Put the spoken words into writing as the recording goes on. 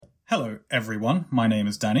Hello, everyone. My name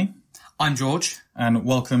is Danny. I'm George. And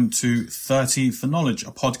welcome to 30 for Knowledge,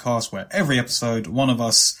 a podcast where every episode, one of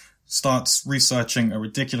us starts researching a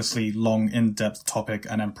ridiculously long, in-depth topic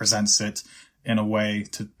and then presents it in a way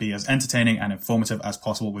to be as entertaining and informative as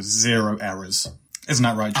possible with zero errors. Isn't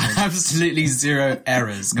that right, George? Absolutely zero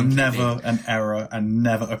errors. Completely. Never an error and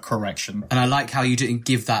never a correction. And I like how you didn't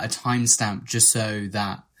give that a timestamp just so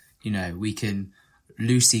that, we can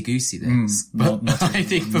loosey-goosey this. But I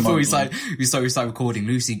think before we start recording,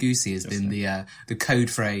 loosey-goosey has been the code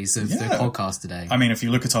phrase of the podcast today. I mean, if you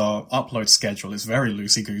look at our upload schedule, it's very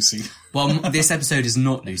loosey-goosey. Well, this episode is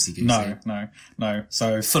not loosey-goosey. No.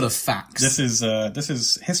 So full of facts. This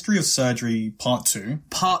is History of Surgery Part 2.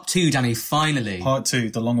 Part 2, Danny, finally. Part 2,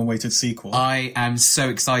 the long-awaited sequel. I am so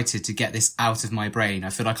excited to get this out of my brain. I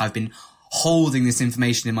feel like I've been holding this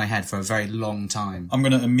information in my head for a very long time. I'm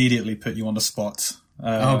going to immediately put you on the spot.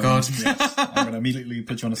 Oh, God. Yes, I'm going to immediately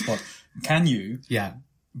put you on the spot. Can you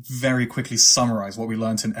very quickly summarize what we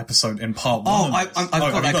learned in part 1? I've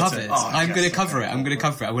got that covered. I'm going to cover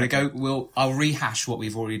it. I'll rehash what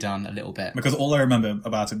we've already done a little bit. Because all I remember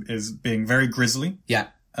about it is being very grisly. Yeah.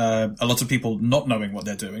 A lot of people not knowing what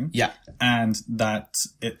they're doing. Yeah. And that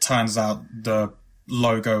it turns out the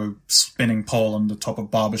logo spinning pole on the top of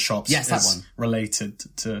barbershops is related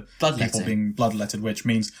to people being bloodletted, which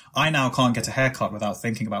means I now can't get a haircut without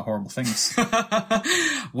thinking about horrible things.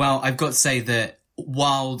 Well, I've got to say that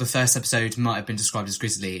while the first episode might have been described as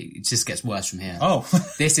grisly, it just gets worse from here. Oh.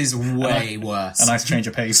 This is way worse. A nice change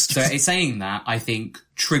of pace. So it's saying that, I think,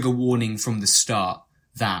 trigger warning from the start,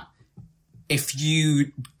 that if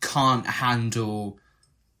you can't handle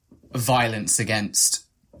violence against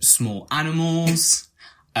small animals,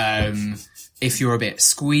 if you're a bit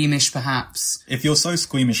squeamish, perhaps. If you're so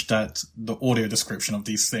squeamish that the audio description of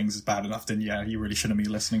these things is bad enough, then you really shouldn't be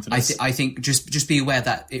listening to this. I think just be aware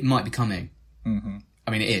that it might be coming. Mm-hmm.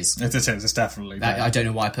 I mean, it is. It is. It's definitely there. I don't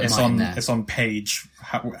know why I put mine in there. It's on page,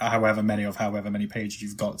 however many pages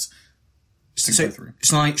you've got to go through.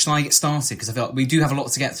 Shall I get started? Because I feel like we do have a lot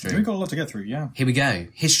to get through. We've got a lot to get through, yeah. Here we go.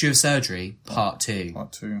 History of Surgery, Part 2.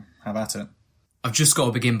 Part 2. Have at it. I've just got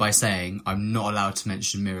to begin by saying I'm not allowed to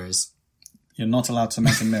mention mirrors. You're not allowed to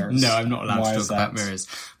mention mirrors? No, I'm not allowed to talk about mirrors.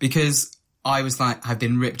 Because I was like, I've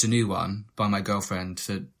been ripped a new one by my girlfriend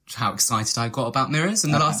for how excited I got about mirrors in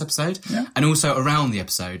the last episode. Yeah. And also around the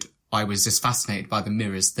episode, I was just fascinated by the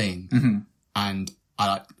mirrors thing. Mm-hmm. And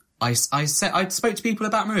I spoke to people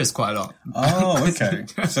about mirrors quite a lot. Oh, okay.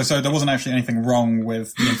 so there wasn't actually anything wrong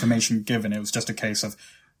with the information given. It was just a case of,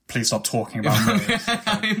 please stop talking about mirrors.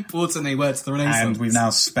 How important they were to the Renaissance. And we've now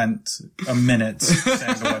spent a minute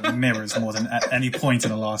saying the word mirrors more than at any point in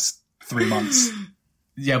the last 3 months.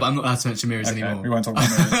 Yeah, but I'm not allowed to mention mirrors anymore. We won't talk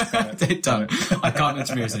about mirrors. Done. I can't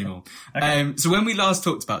mention mirrors anymore. Okay. So when we last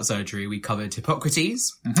talked about surgery, we covered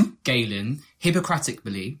Hippocrates, Galen, Hippocratic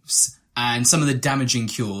beliefs, and some of the damaging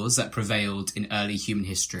cures that prevailed in early human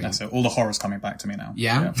history. That's it. All the horrors coming back to me now.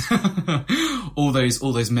 Yeah? all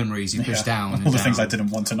those memories you pushed down. All the things I didn't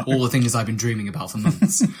want to know. All the things I've been dreaming about for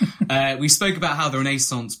months. We spoke about how the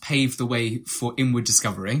Renaissance paved the way for inward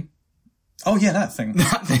discovery. Oh yeah, that thing.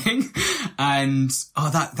 That thing. And,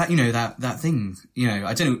 that thing,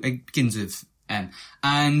 I don't know, it begins with M.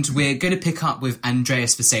 And we're going to pick up with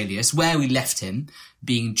Andreas Vesalius, where we left him,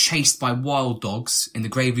 being chased by wild dogs in the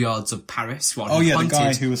graveyards of Paris while he hunted the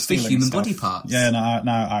guy who was for human stuff. body parts. Yeah,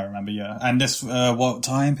 now I remember, yeah. And this, what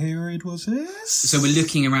time period was this? So we're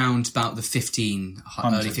looking around about the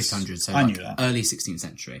early 1500s. So I knew that. Early 16th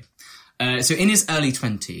century. So in his early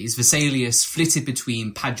 20s, Vesalius flitted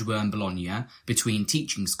between Padua and Bologna, between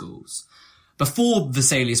teaching schools. Before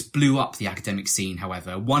Vesalius blew up the academic scene,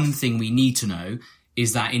 however, one thing we need to know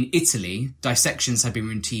is that in Italy, dissections had been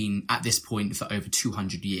routine at this point for over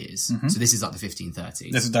 200 years. Mm-hmm. So this is like the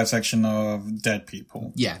 1530s. This is dissection of dead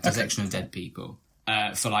people. Yeah, dissection of dead people.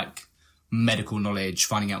 For like medical knowledge,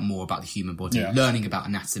 finding out more about the human body, learning about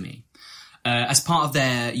anatomy. As part of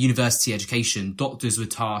their university education, doctors were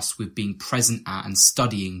tasked with being present at and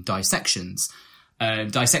studying dissections.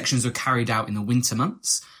 Dissections were carried out in the winter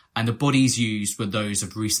months, and the bodies used were those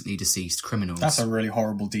of recently deceased criminals. That's a really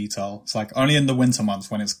horrible detail. It's like only in the winter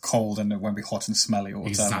months when it's cold and it won't be hot and smelly or whatever.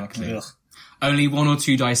 Exactly. Ugh. Only 1 or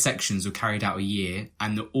 2 dissections were carried out a year,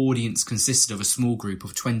 and the audience consisted of a small group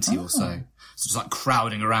of 20 or so. So just like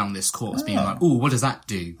crowding around this corpse, being like, "Ooh, what does that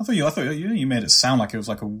do?" I thought you made it sound like it was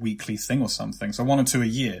like a weekly thing or something. So 1 or 2 a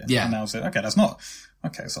year. Yeah. And I was like, okay, that's not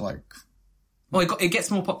okay. So like, well, it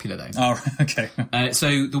gets more popular though. Oh, okay.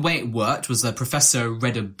 So the way it worked was the professor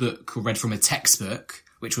read from a textbook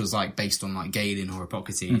which was like based on like Galen or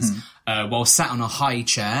Hippocrates, while sat on a high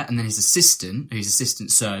chair, and then his assistant, who's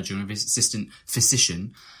assistant surgeon or his assistant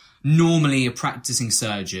physician, normally a practicing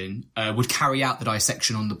surgeon, would carry out the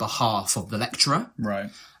dissection on the behalf of the lecturer. Right.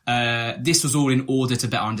 This was all in order to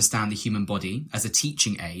better understand the human body as a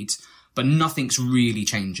teaching aid, but nothing's really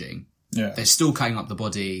changing. Yeah. They're still cutting up the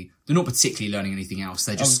body. They're not particularly learning anything else.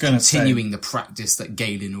 They're just continuing the practice that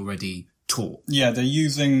Galen already taught. Yeah, they're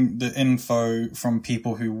using the info from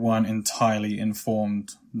people who weren't entirely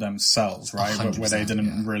informed themselves, right? Where they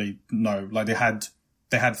didn't really know. Like they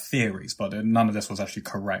had theories, but none of this was actually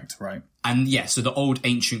correct, right? And so the old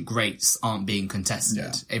ancient greats aren't being contested.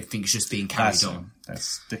 Yeah. Everything's just being carried on. They're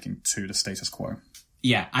sticking to the status quo.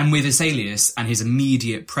 Yeah, and with Vesalius and his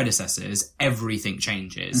immediate predecessors, everything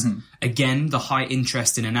changes. Again, the high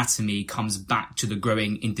interest in anatomy comes back to the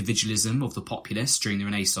growing individualism of the populace during the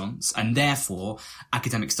Renaissance, and therefore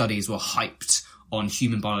academic studies were hyped on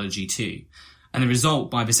human biology too. And the result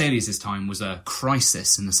by Vesalius' time was a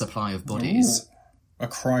crisis in the supply of bodies. Ooh, a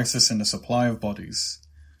crisis in the supply of bodies.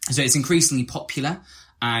 So it's increasingly popular.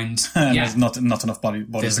 And there's not enough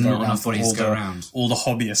bodies to go around. All the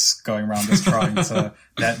hobbyists going around just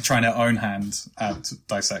trying their own hand at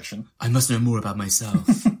dissection. I must know more about myself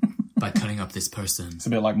by cutting up this person. It's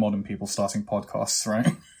a bit like modern people starting podcasts,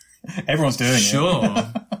 right? Everyone's doing it.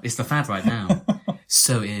 Sure. It's the fad right now.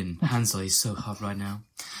 So in. Hansel is so hot right now.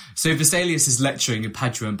 So Vesalius is lecturing in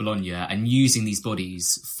Padua and Bologna and using these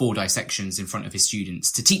bodies for dissections in front of his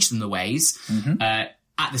students to teach them the ways.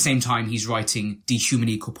 At the same time, he's writing De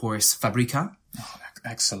Humani Corporis Fabrica. Oh,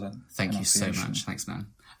 excellent. Thank you so much. Thanks, man.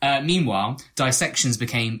 Meanwhile, dissections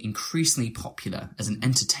became increasingly popular as an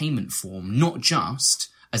entertainment form, not just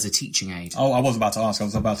as a teaching aid. Oh, I was about to ask. I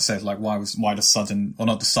was about to say, like, why the sudden, or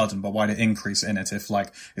not the sudden, but why the increase in it? If,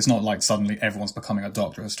 like, it's not like suddenly everyone's becoming a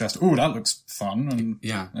doctor. It's just, oh, that looks fun. And,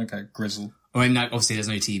 okay, grizzle. I mean, like, obviously there's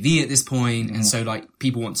no TV at this point, and so, like,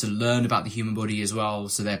 people want to learn about the human body as well,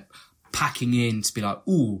 so they're packing in to be like,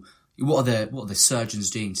 ooh, what are the surgeons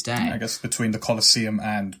doing today? I guess between the Colosseum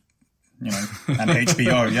and, and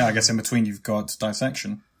HBO, I guess in between you've got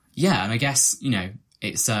dissection. Yeah, and I guess,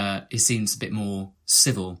 it seems a bit more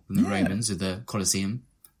civil than the Romans with the Colosseum.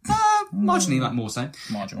 Marginally, like, more so.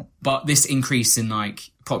 Marginal. But this increase in,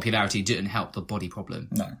 like, popularity didn't help the body problem.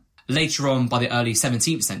 No. Later on, by the early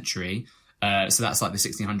 17th century, so that's like the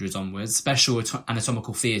 1600s onwards, special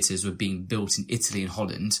anatomical theatres were being built in Italy and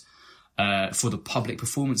Holland, for the public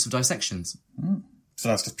performance of dissections. So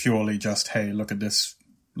that's just purely just, hey, look at this,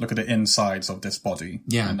 look at the insides of this body.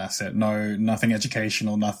 Yeah. And that's it. No, nothing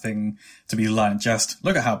educational, nothing to be learned. Just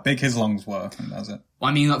look at how big his lungs were, and that's it.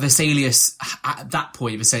 Well, I mean, like Vesalius, at that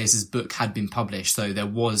point, Vesalius' book had been published, so there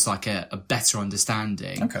was like a better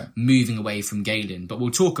understanding moving away from Galen. But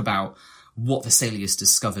we'll talk about what Vesalius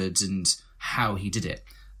discovered and how he did it.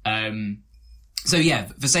 So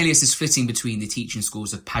Vesalius is flitting between the teaching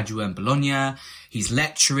schools of Padua and Bologna. He's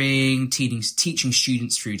lecturing, teaching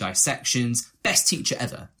students through dissections. Best teacher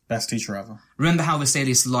ever. Best teacher ever. Remember how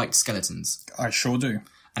Vesalius liked skeletons? I sure do.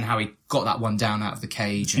 And how he got that one down out of the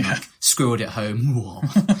cage and like squirreled it home.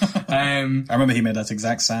 I remember he made that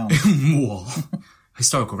exact sound.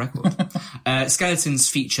 Historical record. Skeletons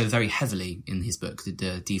feature very heavily in his book,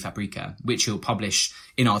 the De Fabrica, which he'll publish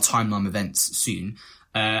in our timeline events soon.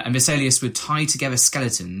 And Vesalius would tie together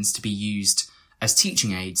skeletons to be used as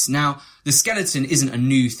teaching aids. Now, the skeleton isn't a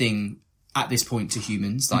new thing at this point to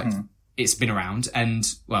humans. Like, it's been around, and,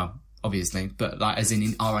 well, obviously, but like as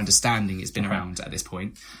in our understanding, it's been around at this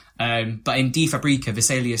point. But in De Fabrica,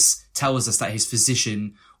 Vesalius tells us that his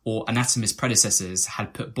physician or anatomist predecessors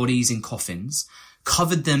had put bodies in coffins,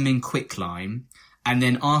 covered them in quicklime, and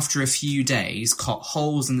then after a few days, cut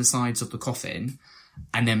holes in the sides of the coffin,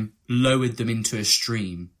 and then lowered them into a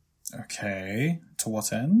stream. Okay. To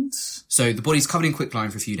what end? So the body's covered in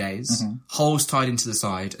quicklime for a few days, holes tied into the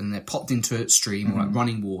side, and they're popped into a stream or like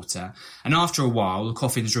running water. And after a while, the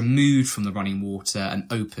coffin's removed from the running water and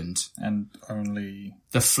opened. And only...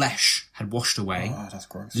 the flesh had washed away. Oh, that's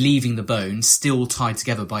gross. Leaving the bone still tied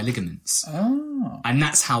together by ligaments. Oh. And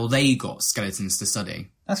that's how they got skeletons to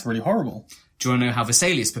study. That's really horrible. Do you want to know how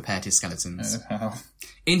Vesalius prepared his skeletons? How?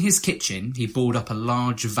 In his kitchen, he boiled up a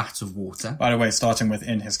large vat of water. By the way, starting with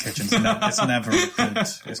in his kitchen, it's never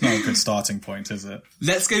it's not a good starting point, is it?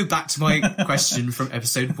 Let's go back to my question from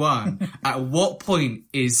episode 1. At what point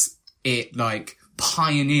is it, like,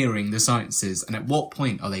 pioneering the sciences, and at what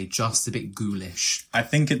point are they just a bit ghoulish? I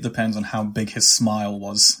think it depends on how big his smile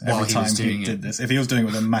was every time he did this. If he was doing it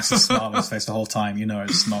with a massive smile on his face the whole time,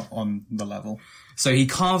 it's not on the level. So he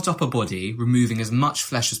carved up a body, removing as much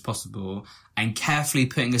flesh as possible, and carefully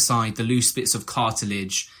putting aside the loose bits of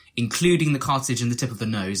cartilage, including the cartilage in the tip of the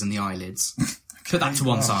nose and the eyelids. Put that to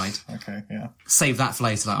one side. Okay, yeah. Save that for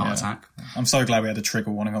later, that art attack. I'm so glad we had a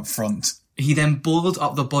trigger warning up front. He then boiled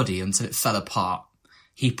up the body until it fell apart.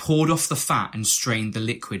 He poured off the fat and strained the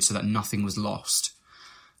liquid so that nothing was lost.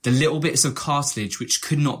 The little bits of cartilage which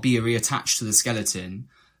could not be reattached to the skeleton,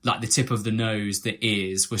 like the tip of the nose, the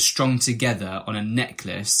ears, were strung together on a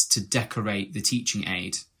necklace to decorate the teaching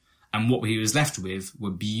aid. And what he was left with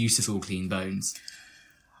were beautiful, clean bones.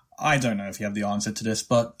 I don't know if you have the answer to this,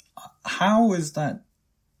 but how is that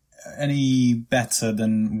any better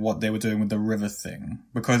than what they were doing with the river thing?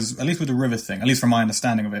 Because at least with the river thing, at least from my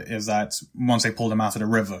understanding of it, is that once they pulled them out of the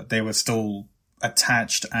river, they were still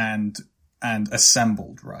attached and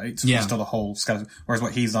assembled, right? Yeah. Still the whole skeleton. Whereas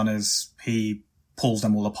what he's done is he pulls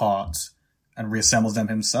them all apart and reassembles them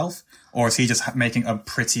himself? Or is he just making a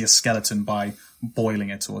prettier skeleton by boiling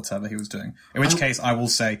it or whatever he was doing? In which case, I will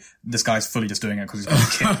say this guy's fully just doing it because he's got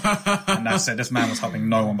a kid. And that's it. This man was helping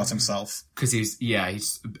no one but himself. Because he's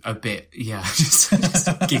a bit, just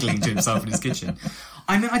giggling to himself in his kitchen.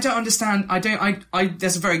 I mean, I don't understand.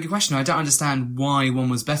 There's a very good question. I don't understand why one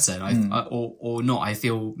was better or not. I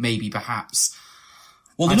feel maybe perhaps...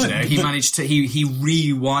 Well, I don't know. He managed to he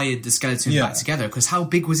rewired the skeleton back together, because how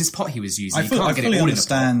big was this pot he was using? I fully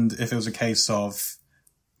understand if it was a case of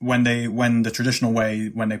when the traditional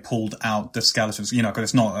way, when they pulled out the skeletons, because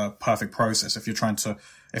it's not a perfect process. If you're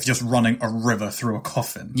just running a river through a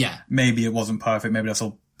coffin, maybe it wasn't perfect. Maybe there's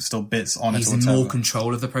still bits on it. He's in more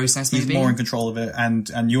control of the process. Maybe he's more in control of it,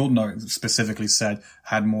 and you'll know specifically said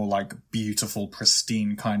had more like beautiful,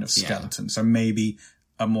 pristine kind of skeleton. So maybe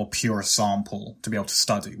a more pure sample to be able to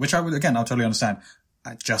study, which I'll totally understand.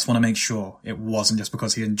 I just want to make sure it wasn't just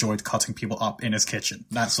because he enjoyed cutting people up in his kitchen.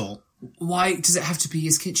 That's all. Why does it have to be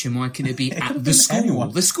his kitchen? Why can it be at the school?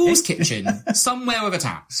 Anyone. The school's kitchen. Somewhere with a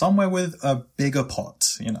tap. Somewhere with a bigger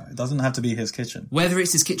pot. It doesn't have to be his kitchen. Whether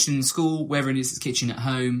it's his kitchen in school, whether it is his kitchen at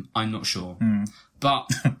home, I'm not sure.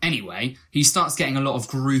 But anyway, he starts getting a lot of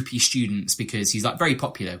groupie students because he's like very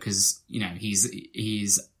popular because,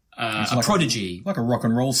 he's a prodigy. Like a rock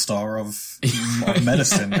and roll star of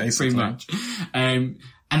medicine, basically. Pretty much. And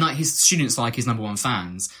like his students like his number one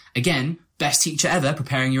fans. Again, best teacher ever,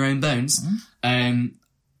 preparing your own bones. I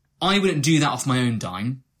wouldn't do that off my own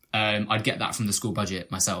dime. I'd get that from the school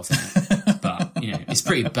budget myself. But, it's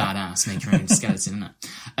pretty badass making your own skeleton, isn't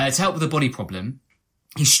it? To help with the body problem,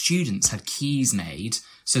 his students had keys made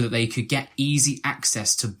so that they could get easy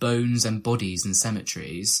access to bones and bodies in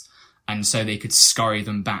cemeteries. And so they could scurry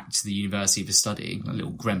them back to the university for study, like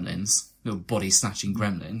little gremlins, little body-snatching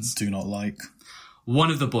gremlins. Do not like.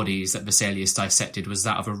 One of the bodies that Vesalius dissected was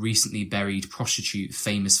that of a recently buried prostitute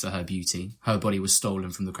famous for her beauty. Her body was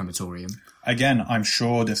stolen from the crematorium. Again, I'm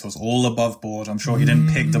sure this was all above board. I'm sure he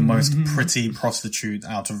didn't pick the most pretty prostitute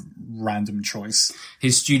out of random choice.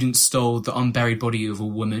 His students stole the unburied body of a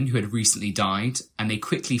woman who had recently died, and they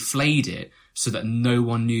quickly flayed it so that no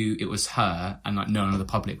one knew it was her, and like no one of the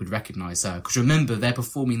public would recognise her. Because remember, they're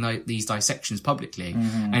performing these dissections publicly,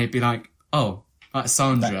 and it'd be like, oh, that's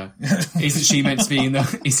Sandra. Isn't she meant to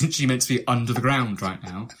be under the ground right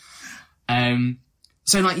now?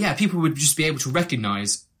 So people would just be able to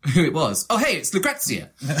recognise who it was. Oh, hey, it's Lucrezia.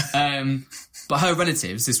 But her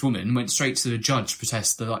relatives, this woman, went straight to the judge to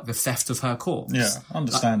protest the theft of her corpse. Yeah,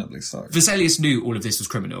 understandably so. Vesalius knew all of this was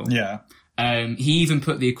criminal. Yeah. He even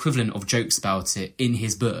put the equivalent of jokes about it in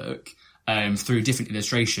his book through different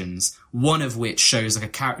illustrations, one of which shows a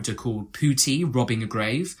character called Putti robbing a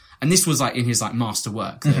grave. And this was in his master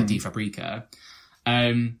work, the De Fabrica.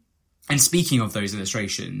 And speaking of those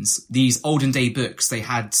illustrations, these olden day books, they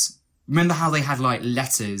had... Remember how they had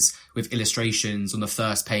letters with illustrations on the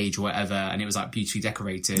first page or whatever, and it was beautifully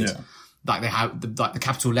decorated? Yeah. They had the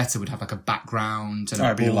capital letter would have a background and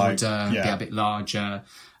a border, be a bit larger.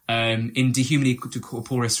 In De Humani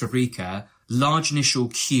Corporis Fabrica, large initial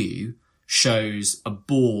Q shows a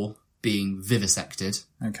boar being vivisected.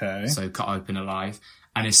 Okay. So cut open alive.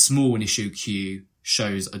 And a small initial Q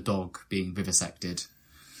shows a dog being vivisected.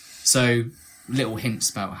 So little hints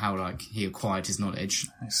about how he acquired his knowledge.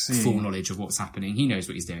 I see. Full knowledge of what's happening. He knows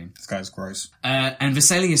what he's doing. This guy's gross. And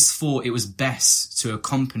Vesalius thought it was best to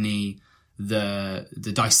accompany the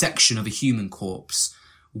dissection of a human corpse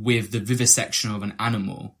with the vivisection of an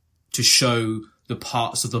animal to show the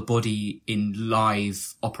parts of the body in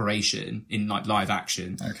live operation, in like live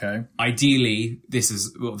action. Okay. Ideally, this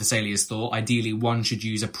is what Vesalius thought, ideally one should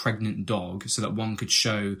use a pregnant dog so that one could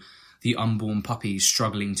show the unborn puppies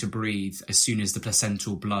struggling to breathe as soon as the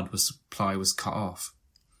placental supply was cut off.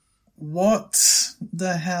 What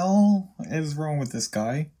the hell is wrong with this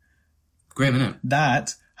guy? Grim, isn't it?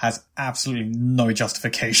 That has absolutely no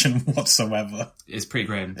justification whatsoever. It's pretty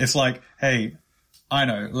grim. It's like, hey, I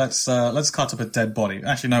know, let's cut up a dead body.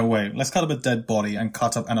 Actually, no, wait. Let's cut up a dead body and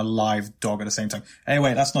cut up an alive dog at the same time. Hey,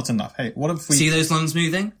 wait, that's not enough. Hey, what if we... See those lungs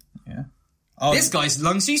moving? Yeah. This guy's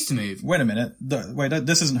lungs used to move. Wait a minute.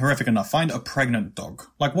 This isn't horrific enough. Find a pregnant dog.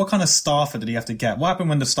 Like, what kind of staffer did he have to get? What happened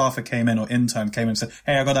when the staffer came in or intern came in and said,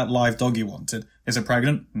 hey, I got that live dog you wanted. Is it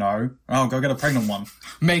pregnant? No. Oh, go get a pregnant one.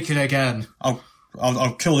 Make it again.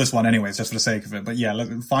 I'll kill this one anyways, just for the sake of it. But yeah,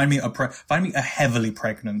 find me a heavily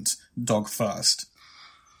pregnant dog first.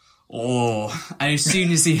 Oh, and as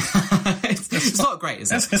soon as he... it's not great,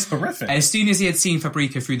 is it? It's horrific. As soon as he had seen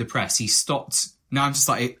Fabrica through the press, he stopped... Now I'm just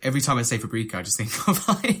like, every time I say Fabrica, I just think of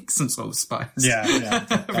like some sort of spice. Yeah.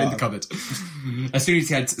 In the cupboard. As soon as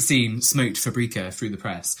he had seen smoked Fabrica through the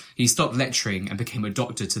press, he stopped lecturing and became a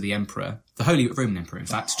doctor to the emperor, the Holy Roman Emperor, in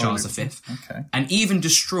fact, Charles V, okay. And even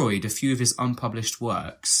destroyed a few of his unpublished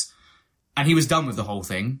works. And he was done with the whole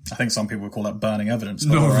thing. I think some people would call that burning evidence.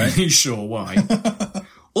 Not really sure why.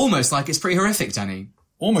 Almost like it's pretty horrific, Danny.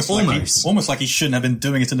 Almost like he shouldn't have been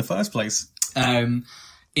doing it in the first place.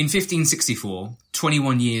 In 1564,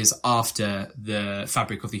 21 years after the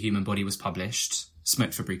Fabric of the Human Body was published,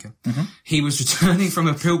 Smoked Fabrica, he was returning from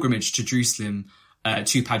a pilgrimage to Jerusalem,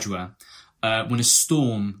 to Padua, when a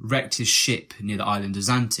storm wrecked his ship near the island of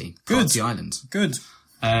Zante. Good. The island. Good.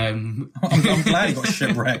 I'm glad he got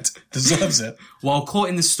shipwrecked. Deserves it. While caught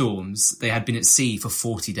in the storms, they had been at sea for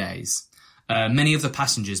 40 days. Many of the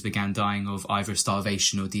passengers began dying of either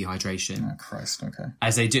starvation or dehydration. Oh, Christ, okay.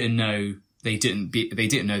 As they didn't know they'd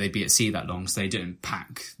be at sea that long, so they didn't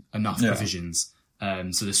pack enough provisions.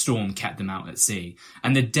 So the storm kept them out at sea.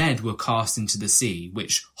 And the dead were cast into the sea,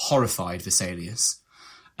 which horrified Vesalius,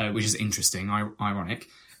 which is interesting, ironic.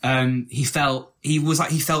 He felt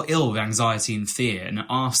ill with anxiety and fear, and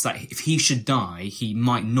asked that if he should die, he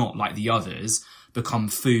might not, like the others, become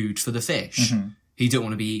food for the fish. He didn't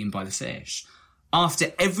want to be eaten by the fish.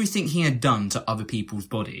 After everything he had done to other people's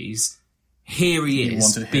bodies, here he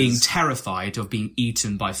is, being terrified of being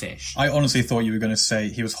eaten by fish. I honestly thought you were going to say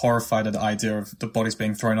he was horrified at the idea of the bodies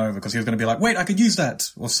being thrown over, because he was going to be like, wait, I could use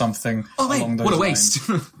that, or something along those lines. What a waste.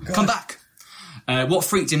 Come back. What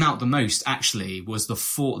freaked him out the most, actually, was the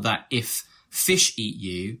thought that if fish eat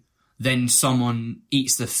you, then someone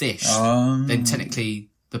eats the fish. Then technically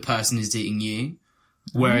the person is eating you.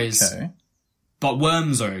 Whereas... Okay. But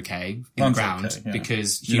worms are okay in the ground,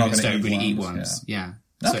 because humans don't really eat worms. Yeah.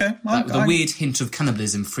 So okay. The weird hint of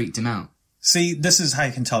cannibalism freaked him out. See, this is how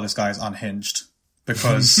you can tell this guy is unhinged.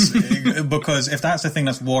 Because if that's the thing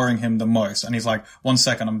that's worrying him the most, and he's like, 1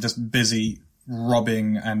 second, I'm just busy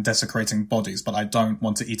robbing and desecrating bodies, but I don't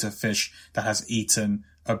want to eat a fish that has eaten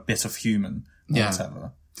a bit of human, or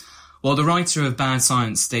whatever. Well, the writer of Bad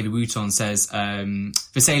Science, David Wooton, says,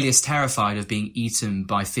 Vesalius, terrified of being eaten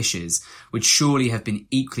by fishes, would surely have been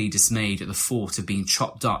equally dismayed at the thought of being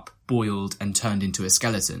chopped up, boiled, and turned into a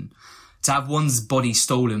skeleton. To have one's body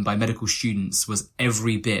stolen by medical students was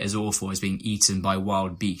every bit as awful as being eaten by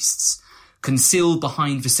wild beasts. Concealed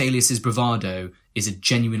behind Vesalius's bravado is a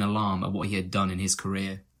genuine alarm at what he had done in his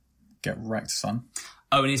career. Get wrecked, son.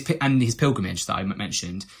 Oh, and his pilgrimage that I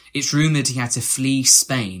mentioned. It's rumoured he had to flee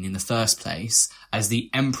Spain in the first place, as the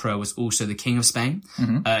emperor was also the king of Spain.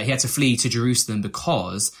 He had to flee to Jerusalem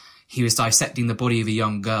because he was dissecting the body of a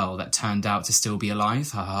young girl that turned out to still be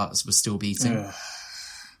alive. Her heart was still beating.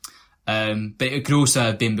 But it could also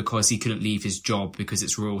have been because he couldn't leave his job because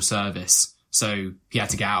it's royal service. So he had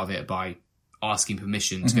to get out of it by asking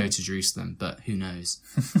permission to go to Jerusalem. But who knows?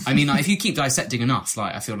 I mean, if you keep dissecting enough,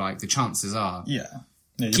 I feel like the chances are...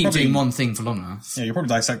 keep doing one thing for long enough. Yeah, you'll probably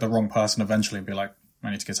dissect the wrong person eventually and be like,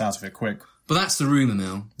 I need to get out of here quick. But that's the rumour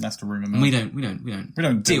mill. That's the rumour mill. And we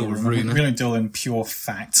don't deal with rumour. We don't deal in pure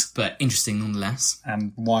fact. But interesting nonetheless.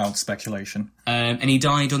 And wild speculation. And he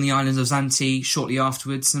died on the island of Zante shortly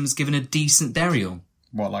afterwards and was given a decent burial.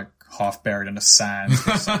 What, like half buried in the sand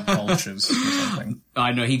with some vultures or something?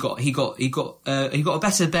 I know, he got a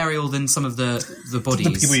better burial than some of the bodies.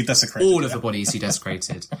 The people he desecrated. All of the bodies he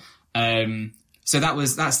desecrated. So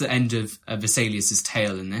that's the end of Vesalius's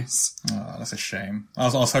tale in this. Oh, that's a shame. I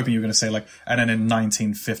was hoping you were going to say and then in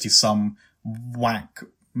 1950 some whack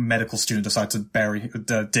medical student decide to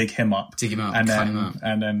dig him up,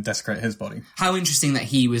 and then desecrate his body. How interesting that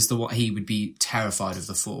he was he would be terrified of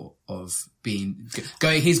the thought of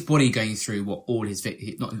his body going through what all his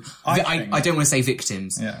I don't want to say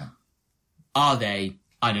victims. Yeah. Are they?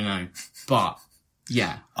 I don't know. But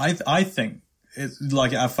yeah. I think it's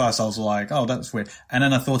like, at first I was like, oh, that's weird. And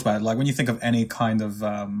then I thought about it, like when you think of any kind of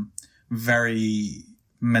very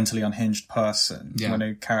mentally unhinged person,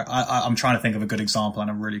 when I'm trying to think of a good example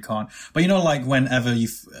and I really can't. But like whenever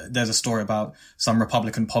there's a story about some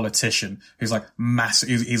Republican politician who's like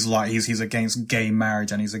massive, he's against gay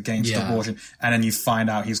marriage and he's against abortion, and then you find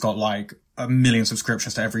out he's got like 1 million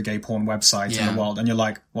subscriptions to every gay porn website in the world, and you're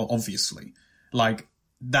like, well, obviously, like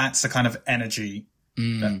that's the kind of energy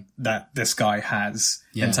that this guy has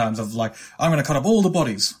in terms of like, I'm going to cut up all the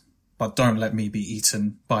bodies, but don't let me be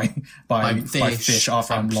eaten by fish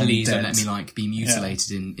after I'm long dead. Please don't let me like be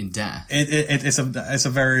mutilated in death. It's a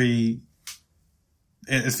very,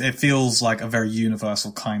 it feels like a very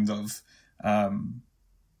universal kind of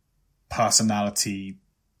personality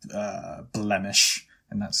blemish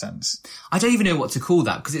in that sense. I don't even know what to call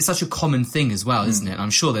that, because it's such a common thing as well, isn't it? I'm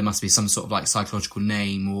sure there must be some sort of like psychological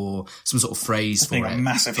name or some sort of phrase for it. Being a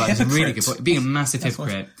massive hypocrite. Really good point. Being a massive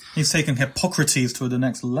hypocrite. He's taken Hippocrates to the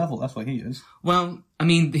next level. That's what he is. Well, I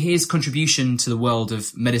mean, his contribution to the world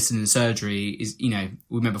of medicine and surgery is,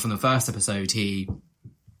 remember from the first episode, he's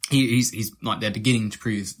like, they're beginning to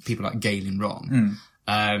prove people like Galen wrong.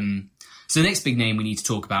 So the next big name we need to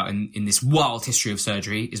talk about in this wild history of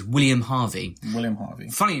surgery is William Harvey. William Harvey.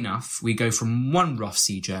 Funny enough, we go from one rough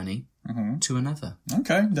sea journey to another.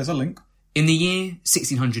 Okay, there's a link. In the year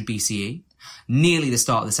 1600 BCE, nearly the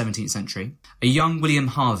start of the 17th century, a young William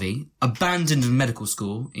Harvey abandoned medical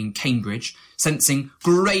school in Cambridge, sensing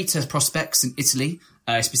greater prospects in Italy,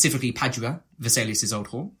 specifically Padua, Vesalius' old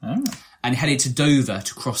hall, and headed to Dover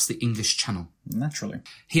to cross the English Channel. Naturally.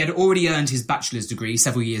 He had already earned his bachelor's degree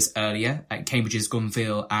several years earlier at Cambridge's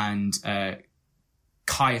Gonville and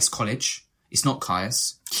Caius College. It's not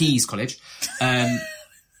Caius, Keys College.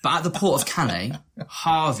 But at the port of Calais,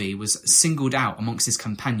 Harvey was singled out amongst his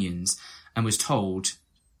companions and was told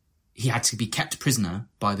he had to be kept prisoner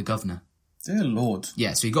by the governor. Dear Lord.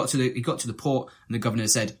 Yeah, so he got to the port and the governor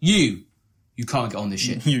said, You can't get on this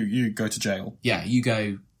ship. You go to jail. Yeah, you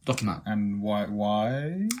go, lock him up. And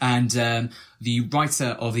why? And the writer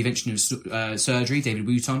of The Invention of Surgery, David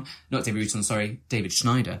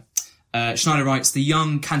Schneider. Schneider writes, the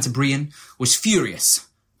young Cantabrian was furious,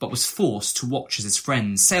 but was forced to watch as his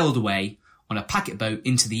friends sailed away on a packet boat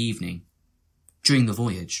into the evening. During the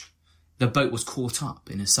voyage, the boat was caught up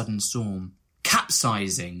in a sudden storm,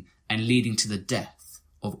 capsizing and leading to the death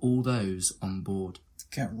of all those on board.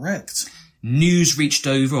 Get wrecked. News reached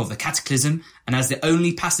Dover of the cataclysm, and as the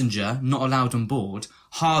only passenger not allowed on board,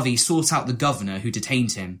 Harvey sought out the governor who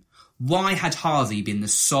detained him. Why had Harvey been the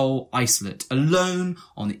sole isolate, alone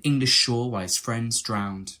on the English shore while his friends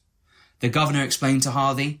drowned? The governor explained to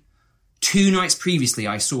Harvey, 2 nights previously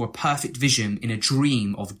I saw a perfect vision in a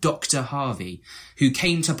dream of Dr. Harvey, who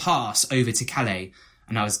came to pass over to Calais,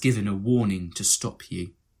 and I was given a warning to stop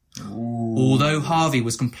you. Ooh. Although Harvey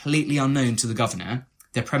was completely unknown to the governor,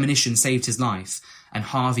 the premonition saved his life, and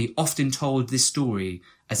Harvey often told this story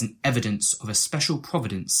as an evidence of a special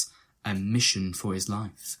providence and mission for his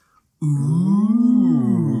life.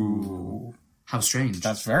 Ooh. How strange.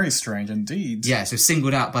 That's very strange indeed. Yeah, so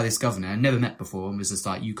singled out by this governor, never met before, and was just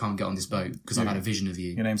like, you can't get on this boat because I've had a vision of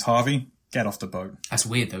you. Your name's Harvey? Get off the boat. That's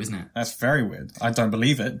weird though, isn't it? That's very weird. I don't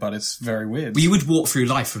believe it, but it's very weird. Well, you would walk through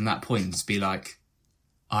life from that point and just be like,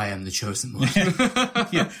 I am the chosen one.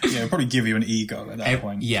 yeah, it'd probably give you an ego at that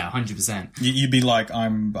point. Yeah, 100%. You'd be like,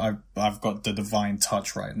 I've got the divine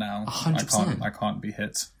touch right now. 100%. I can't be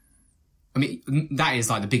hit. I mean, that is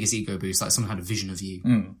like the biggest ego boost. Like someone had a vision of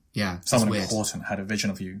you. Yeah, someone important had a vision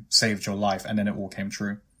of you, saved your life, and then it all came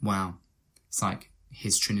true. Wow, it's like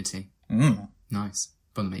his Trinity. Nice.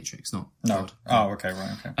 From the Matrix, not God. Oh, okay,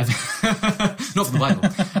 right, okay. Not from the Bible.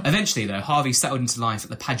 Eventually, though, Harvey settled into life at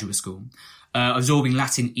the Padua School, absorbing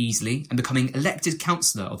Latin easily and becoming elected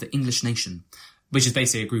councillor of the English nation, which is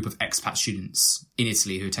basically a group of expat students in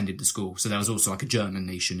Italy who attended the school. So there was also like a German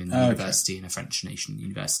nation in the university and a French nation in the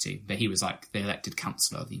university. But he was like the elected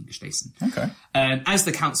councillor of the English nation. Okay. As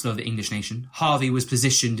the councillor of the English nation, Harvey was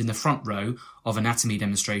positioned in the front row of anatomy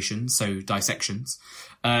demonstrations, so dissections,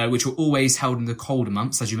 which were always held in the colder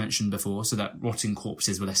months, as you mentioned before, so that rotting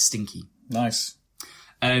corpses were less stinky. Nice.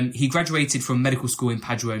 He graduated from medical school in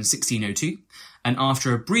Padua in 1602, and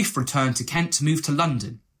after a brief return to Kent, moved to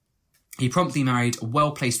London. He promptly married a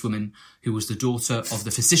well-placed woman who was the daughter of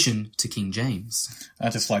the physician to King James.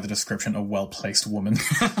 I just like the description, a well-placed woman.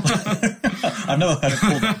 I've never heard it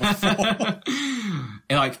called that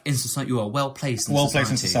before. Like, in society, you are well-placed in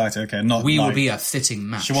Well-placed in society, okay. Not we like, will be a fitting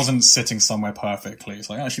match. She wasn't sitting somewhere perfectly.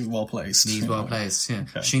 It's like, oh, she's well-placed. She's well-placed, yeah.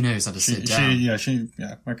 Okay. She knows how to sit down. Yeah,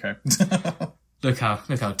 okay. Look how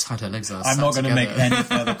tight her legs are. I'm not going to make any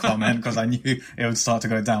further comment because I knew it would start to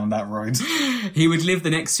go down that road. He would live the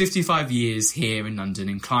next 55 years here in London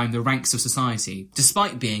and climb the ranks of society,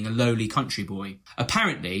 despite being a lowly country boy.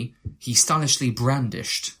 Apparently, he stylishly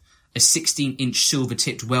brandished a 16-inch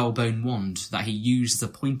silver-tipped whalebone wand that he used as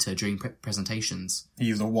a pointer during presentations. He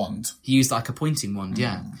used a wand? He used like a pointing wand,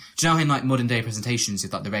 yeah. Do you know how in like modern-day presentations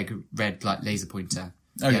with like the red like laser pointer?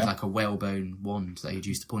 Oh, he yeah. had like a whalebone wand that he'd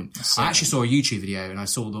use to point. I actually saw a YouTube video and I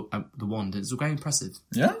saw the wand and it was very impressive.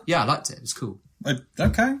 Yeah? Yeah, I liked it. It was cool.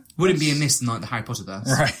 Okay. Wouldn't be amiss in like the Harry Potter verse.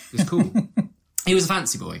 Right. It was cool. He was a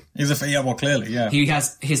fancy boy. Well, clearly, yeah. He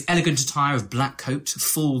has his elegant attire of black coat,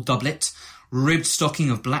 full doublet, ribbed stocking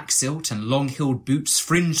of black silt and long-heeled boots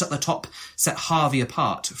fringed at the top set Harvey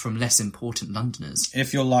apart from less important Londoners.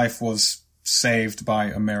 If your life was saved by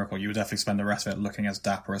a miracle, you would definitely spend the rest of it looking as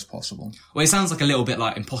dapper as possible. Well, it sounds like a little bit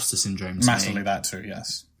like imposter syndrome to Massively me. that too,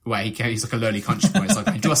 yes. Where he's like a lowly country boy. It's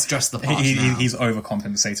like, just dress the part now. He's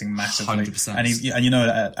overcompensating massively. 100%. And you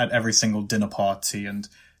know, at every single dinner party and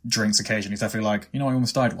drinks occasion, he's definitely like, you know, I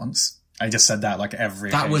almost died once. I just said that like every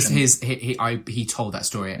That occasion. was his, he told that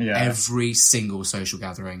story at every single social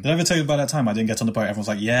gathering. Did I ever tell you about that time I didn't get on the boat? Everyone was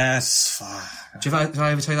like, yes. Did I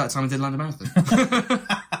ever tell you that time I did London Marathon?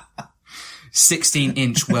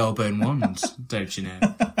 16-inch whalebone wand, don't you know?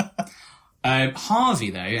 Harvey,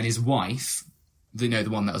 though, and his wife, the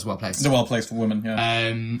one that was well-placed. The well-placed woman,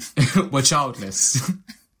 yeah. Were childless,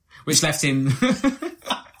 which left him...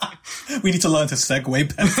 We need to learn to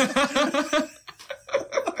segue better.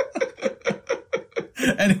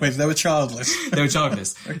 Anyways, they were childless.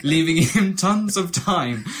 Leaving him tons of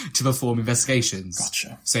time to perform investigations.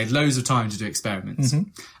 Gotcha. So he had loads of time to do experiments. Mm-hmm.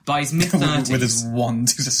 By his mid-30s... with his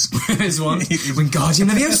wand. With his wand. Wingardium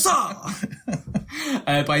Leviosa!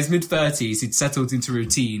 By his mid-30s, he'd settled into a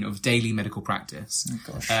routine of daily medical practice. Oh,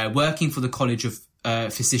 gosh. Working for the College of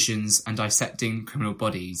Physicians and dissecting criminal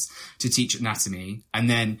bodies to teach anatomy, and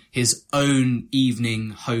then his own evening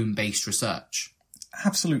home-based research.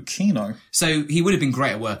 Absolute keno. So he would have been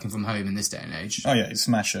great at working from home in this day and age. Oh yeah, he'd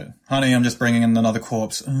smash it. Honey, I'm just bringing in another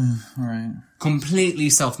corpse. All right. Completely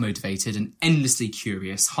self-motivated and endlessly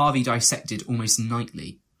curious, Harvey dissected almost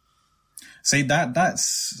nightly. See, that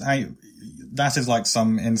is like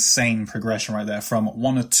some insane progression right there, from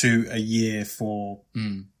 1 or 2 a year for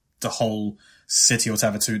the whole city or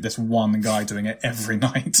whatever to this one guy doing it every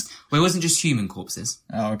night. Well, it wasn't just human corpses.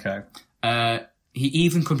 Oh, okay. He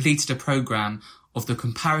even completed a program of the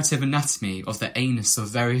comparative anatomy of the anus of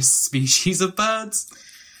various species of birds.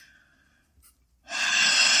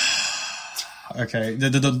 Okay,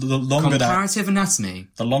 the longer comparative anatomy.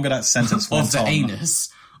 The longer that sentence went of the on,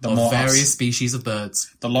 anus of various species of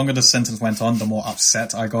birds. The longer the sentence went on, the more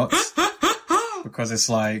upset I got. Because it's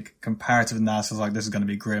like comparative analysis, like this is going to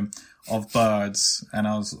be grim, of birds, and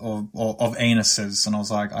I was of anuses, and I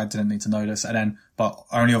was like, I didn't need to know this, and then but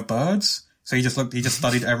only of birds. So he just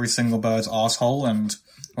studied every single bird's asshole, and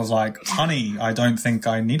was like, honey, I don't think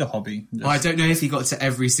I need a hobby. Well, I don't know if he got to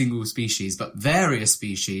every single species, but various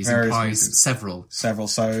species implies several. Several,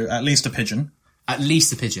 so at least a pigeon. At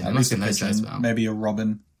least a pigeon. At least a pigeon. As well. Maybe a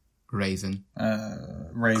robin. Raven.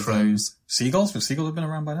 Raven. Crows. Seagulls? Would seagulls have been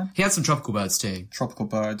around by then? He had some tropical birds too. Tropical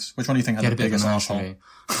birds. Which one do you think had the biggest asshole?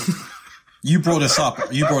 You brought this up.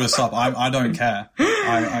 I don't care.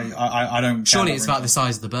 I don't care. Surely it's about the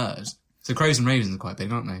size of the bird. So crows and ravens are quite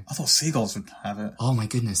big, aren't they? I thought seagulls would have it. Oh my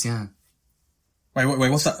goodness, yeah. Wait,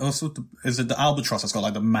 what's that? Is it the albatross that's got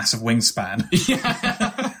like the massive wingspan?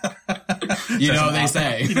 Yeah. You know what they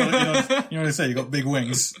say. You know what they say, you got big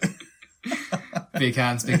wings. Big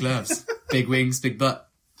hands, big gloves. Big wings, big butt.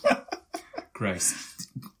 Gross.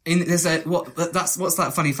 What's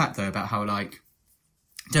that funny fact though about how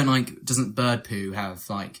doesn't bird poo have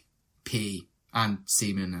like pee and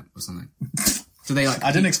semen in it or something? Do they like?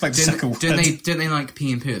 I didn't expect the second word. Don't they like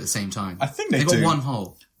pee and poo at the same time? I think they've got one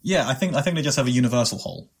hole. Yeah, I think they just have a universal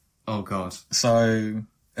hole. Oh god. So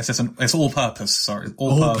it's all purpose. Sorry,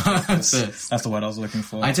 all purpose. That's the word I was looking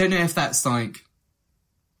for. I don't know if that's like.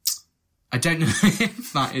 I don't know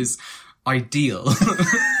if that is ideal.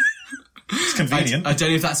 It's convenient. I don't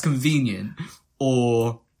know if that's convenient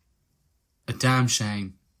or a damn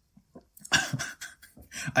shame.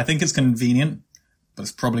 I think it's convenient, but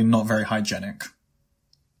it's probably not very hygienic.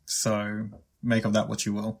 So make of that what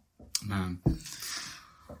you will. Man.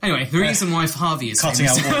 Anyway, the reason why Harvey is cutting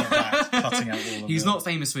famous... out all of that. Cutting out all of He's it. not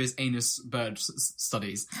famous for his anus bird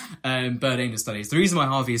studies, bird anus studies. The reason why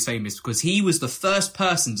Harvey is famous is because he was the first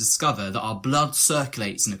person to discover that our blood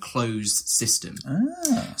circulates in a closed system.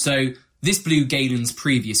 So this blew Galen's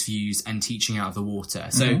previous views and teaching out of the water.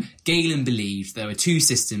 So Galen believed there were two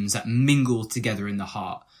systems that mingled together in the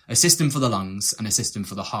heart. A system for the lungs and a system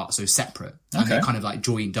for the heart, so separate. And they're kind of like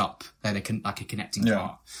joined up. They're like a connecting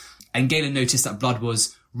part. And Galen noticed that blood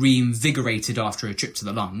was reinvigorated after a trip to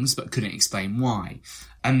the lungs, but couldn't explain why.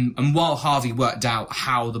 And while Harvey worked out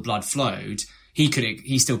how the blood flowed,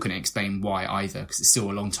 he still couldn't explain why either, because it's still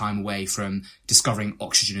a long time away from discovering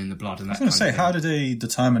oxygen in the blood. And that I was going to say, how did they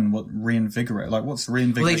determine what reinvigorate? Like, what's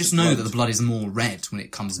reinvigorate? Well, they just know that the blood is more red when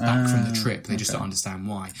it comes back from the trip. They just don't understand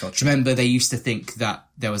why. Gotcha. Remember, they used to think that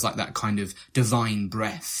there was like that kind of divine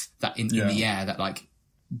breath that in the air that like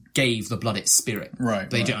gave the blood its spirit. Right.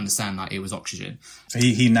 They didn't understand like it was oxygen. So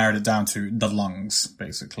he narrowed it down to the lungs,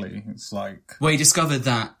 basically. It's like... Well, he discovered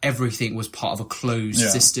that everything was part of a closed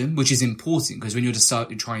system, which is important because when you're just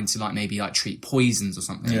trying to like maybe like treat poisons or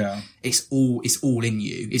something, it's all in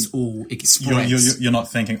you. It spreads. You're not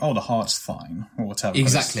thinking, oh, the heart's fine or whatever.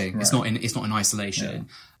 Exactly. It's not in isolation.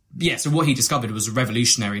 Yeah. So what he discovered was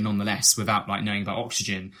revolutionary nonetheless without like knowing about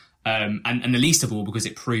oxygen. And the least of all because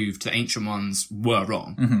it proved the ancient ones were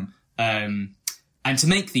wrong. And to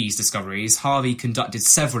make these discoveries, Harvey conducted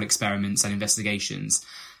several experiments and investigations.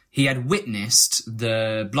 He had witnessed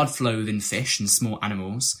the blood flow within fish and small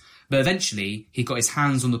animals, but eventually he got his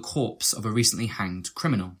hands on the corpse of a recently hanged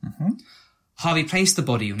criminal. Harvey placed the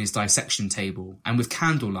body on his dissection table and with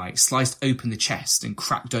candlelight sliced open the chest and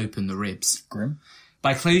cracked open the ribs. Grim.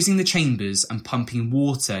 By closing the chambers and pumping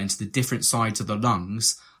water into the different sides of the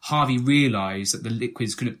lungs, Harvey realised that the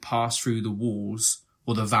liquids couldn't pass through the walls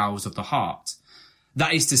or the valves of the heart.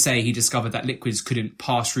 That is to say, he discovered that liquids couldn't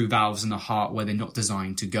pass through valves in the heart where they're not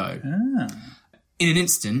designed to go. In an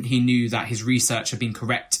instant, he knew that his research had been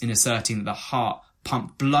correct in asserting that the heart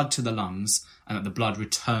pumped blood to the lungs and that the blood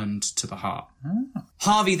returned to the heart.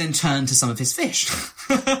 Harvey then turned to some of his fish.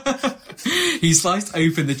 He sliced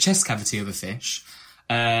open the chest cavity of a fish,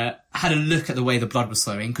 had a look at the way the blood was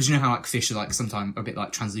flowing, because you know how like fish are like sometimes a bit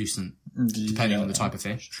like translucent, depending on the type of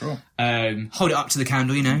fish. Sure. Hold it up to the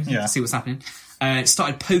candle, see what's happening.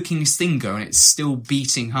 Started poking his finger on its still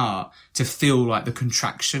beating heart to feel like the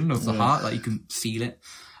contraction of the heart, like you can feel it.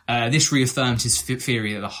 This reaffirmed his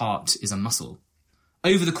theory that the heart is a muscle.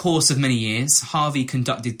 Over the course of many years, Harvey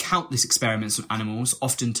conducted countless experiments on animals,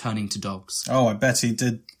 often turning to dogs. Oh, I bet he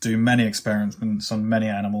did do many experiments on many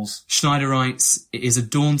animals. Schneider writes, it is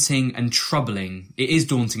daunting and troubling,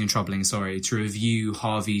 to review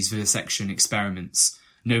Harvey's vivisection experiments.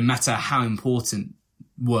 No matter how important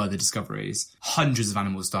were the discoveries, hundreds of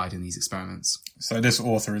animals died in these experiments. So this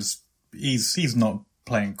author he's not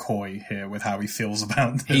playing coy here with how he feels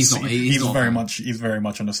about this. He's very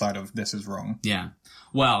much on the side of this is wrong. Yeah.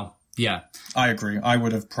 Well, yeah. I agree. I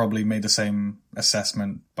would have probably made the same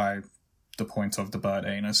assessment by the point of the bird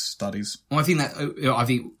anus studies. Well, I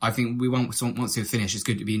think we once we finish, it's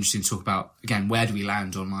good to be interesting to talk about again. Where do we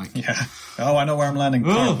land on like? Yeah. Oh, I know where I'm landing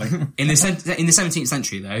currently. In the 17th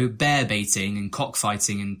century, though, bear baiting and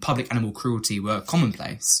cockfighting and public animal cruelty were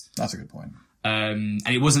commonplace. That's a good point. And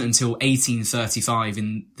it wasn't until 1835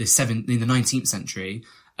 in the 19th century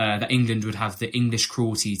that England would have the English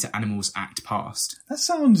Cruelty to Animals Act passed. That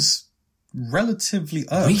sounds relatively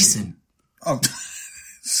early. Recent. Oh.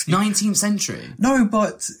 19th century. No,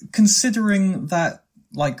 but considering that,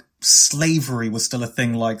 like, slavery was still a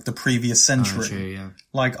thing, like, the previous century. Oh, true, yeah.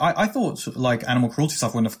 Like, I thought, like, animal cruelty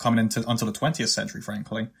stuff wouldn't have come until the 20th century,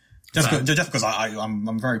 frankly. Just because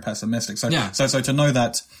I'm very pessimistic. So to know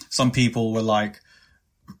that some people were, like,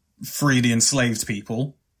 free the enslaved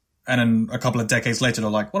people, and then a couple of decades later they're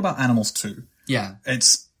like, what about animals too? Yeah.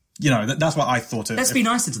 It's, that's what I thought it... Let's be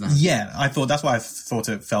nicer to them. Yeah, that's why I thought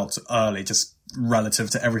it felt early, just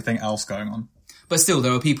relative to everything else going on. But still,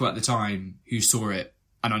 there were people at the time who saw it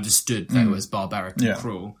and understood that it was barbaric and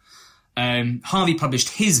cruel. Harvey published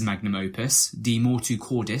his magnum opus, De Mortu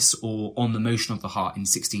Cordis, or On the Motion of the Heart, in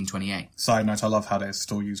 1628. Side note, I love how they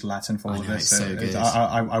still use Latin for all of this. It's so good.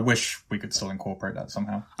 I wish we could still incorporate that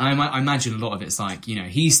somehow. I imagine a lot of it's like,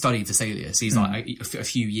 he studied Vesalius. He's like a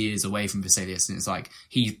few years away from Vesalius, and it's like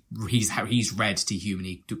he's read De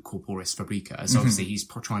Humani Corporis Fabrica. So obviously he's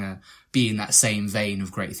trying to be in that same vein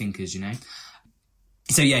of great thinkers,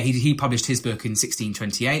 So yeah, he published his book in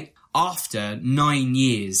 1628. After 9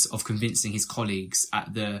 years of convincing his colleagues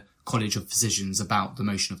at the College of Physicians about the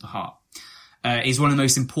motion of the heart. It's one of the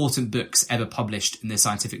most important books ever published in the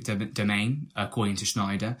scientific domain, according to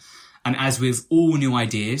Schneider. And as with all new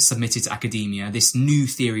ideas submitted to academia, this new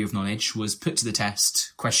theory of knowledge was put to the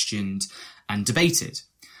test, questioned, and debated.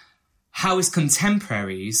 How his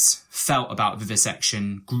contemporaries felt about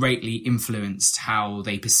vivisection greatly influenced how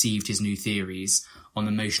they perceived his new theories on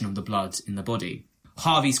the motion of the blood in the body.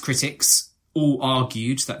 Harvey's critics all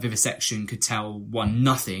argued that vivisection could tell one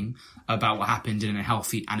nothing about what happened in a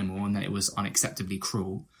healthy animal and that it was unacceptably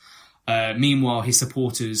cruel. Meanwhile, his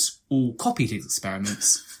supporters all copied his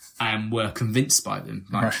experiments and were convinced by them.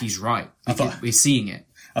 Like, he's right. We're seeing it.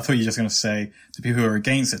 I thought you were just going to say the people who are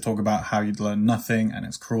against it talk about how you'd learn nothing and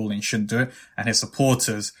it's cruel and you shouldn't do it. And his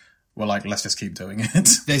supporters were like, let's just keep doing it.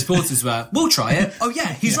 Their supporters were, we'll try it. Oh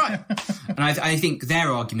yeah, he's right. And I think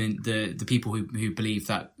their argument, the people who believe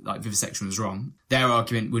that like vivisection was wrong, their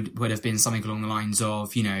argument would have been something along the lines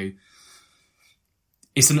of, you know,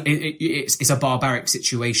 it's a barbaric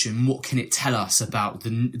situation. What can it tell us about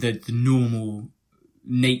the normal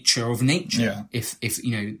nature of nature? Yeah. If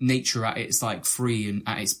you know, nature at its like free and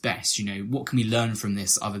at its best, you know, what can we learn from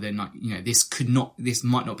this other than like, you know, this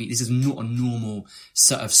is not a normal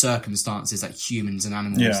set of circumstances that humans and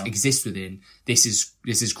animals exist within. This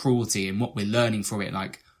is cruelty, and what we're learning from it,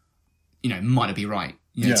 like, you know, might not be right.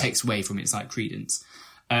 You know, it takes away from its like credence.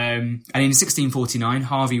 And in 1649,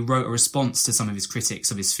 Harvey wrote a response to some of his critics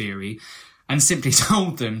of his theory and simply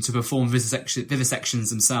told them to perform vivisections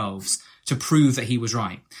themselves to prove that he was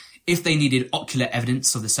right. If they needed ocular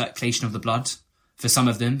evidence of the circulation of the blood, for some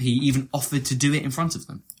of them, he even offered to do it in front of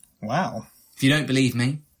them. Wow. If you don't believe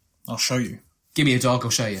me, I'll show you. Give me a dog,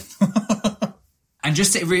 I'll show you. And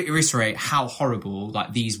just to reiterate how horrible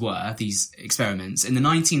like these experiments, in the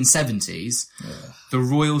 1970s, the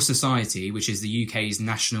Royal Society, which is the UK's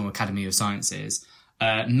National Academy of Sciences,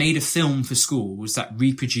 made a film for schools that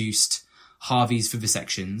reproduced Harvey's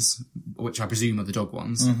vivisections, which I presume are the dog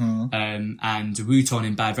ones. Mm-hmm. And Wooton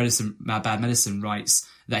in Bad Medicine writes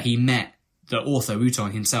that the author,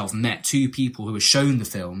 Wooton himself, met two people who were shown the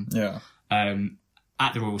film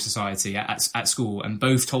at the Royal Society at school, and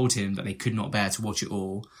both told him that they could not bear to watch it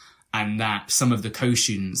all, and that some of the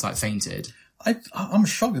co-students like fainted. I'm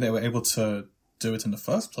shocked that they were able to do it in the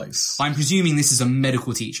first place. I'm presuming this is a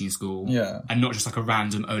medical teaching school, and not just like a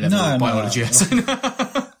random O-level biology.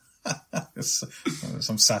 It's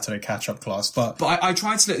some Saturday catch-up class, but I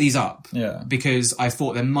tried to look these up, because I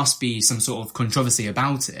thought there must be some sort of controversy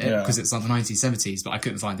about it, because it's like the 1970s, but I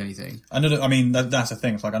couldn't find anything. I know that's the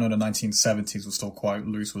thing. Like, I know the 1970s was still quite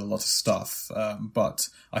loose with a lot of stuff, but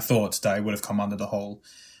I thought that it would have come under the whole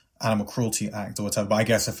Animal Cruelty Act or whatever. But I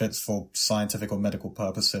guess if it's for scientific or medical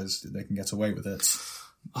purposes, they can get away with it.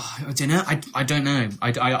 I don't know. I don't know.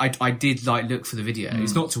 I did like look for the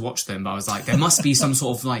videos, not to watch them, but I was like, there must be some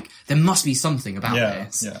sort of like, there must be something about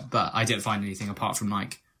this. Yeah. But I didn't find anything apart from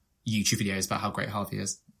like YouTube videos about how great Harvey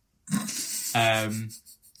is. Again,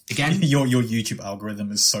 your YouTube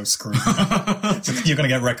algorithm is so screwed. You're going to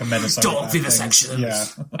get recommended something. Dog vivisections. Yeah.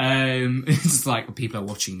 It's like people are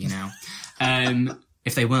watching me now.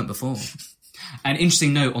 If they weren't before. An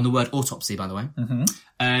interesting note on the word autopsy, by the way.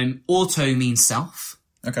 Mm-hmm. Auto means self.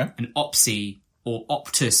 Okay. And opsy or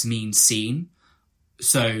optus means seen.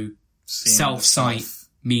 So self-sight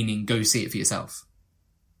meaning go see it for yourself.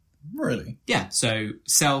 Really? Yeah. So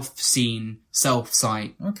self-seen,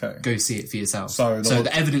 self-sight. Okay. Go see it for yourself. So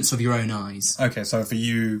the evidence of your own eyes. Okay. So for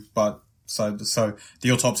you, so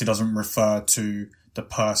the autopsy doesn't refer to the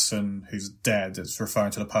person who's dead. It's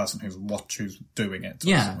referring to the person who's doing it.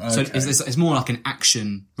 Yeah. Okay. So it's more like an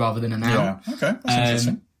action rather than a noun. Yeah. Okay. That's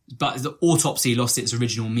interesting. But the autopsy lost its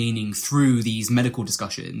original meaning through these medical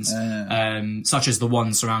discussions, such as the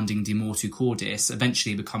one surrounding De Mortu Cordis,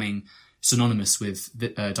 eventually becoming synonymous with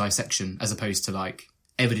dissection, as opposed to like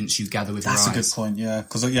evidence you gather with your eyes. That's a good point, yeah.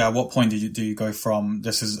 Because at what point do you go from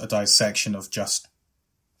this is a dissection of just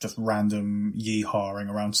random yee-hawing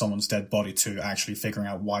around someone's dead body to actually figuring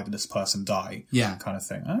out why did this person die? Yeah, kind of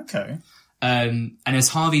thing. Okay. And as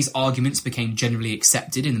Harvey's arguments became generally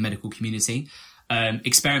accepted in the medical community,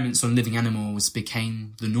 experiments on living animals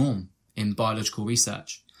became the norm in biological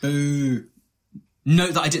research. Boo.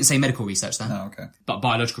 Note that I didn't say medical research then. Oh, okay. But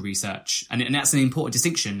biological research. And that's an important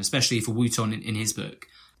distinction, especially for Wooton in his book.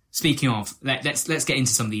 Speaking of, let's get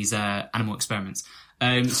into some of these animal experiments.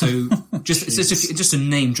 So just to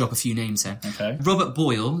name drop a few names here. Okay. Robert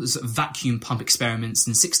Boyle's vacuum pump experiments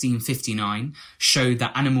in 1659 showed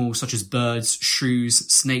that animals such as birds, shrews,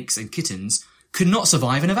 snakes and kittens could not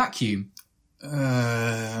survive in a vacuum.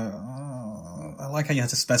 I like how you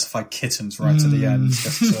had to specify kittens right to the end,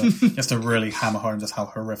 just to really hammer home just how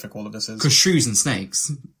horrific all of this is. Because shrews and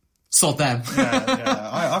snakes, Sod them. Yeah.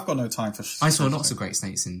 I've got no time for. I saw lots of great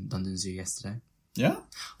snakes in London Zoo yesterday. Yeah.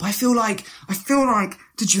 But I feel like,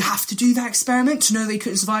 did you have to do that experiment to know they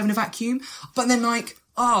couldn't survive in a vacuum? But then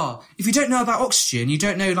if you don't know about oxygen, you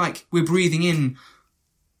don't know, we're breathing in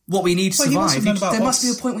what we need to survive. There must be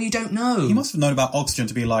a point where you don't know. He must have known about oxygen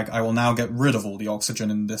to be like, I will now get rid of all the oxygen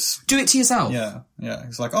in this. Do it to yourself. Yeah.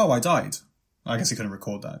 He's like, I died. I guess he couldn't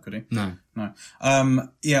record that, could he? No.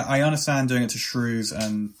 I understand doing it to shrews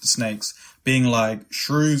and snakes. Being like,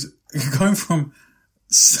 shrews, going from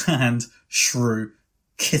sand, shrew,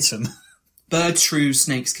 kitten. Bird, shrew,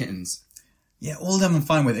 snakes, kittens. Yeah, all of them I'm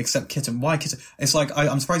fine with, except kitten. Why kitten? It's like,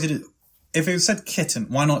 I'm surprised it. If it said kitten,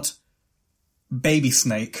 why not baby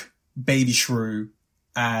snake, baby shrew,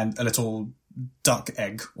 and a little duck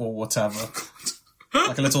egg, or whatever?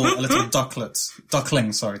 Like a little duckling.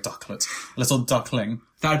 A little duckling.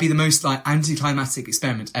 That would be the most anticlimactic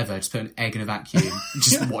experiment ever. Just put an egg in a vacuum.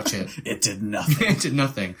 Just watch it. It did nothing. It did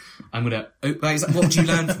nothing. I'm gonna. What did you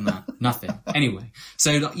learn from that? Nothing. Anyway,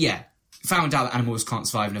 so found out that animals can't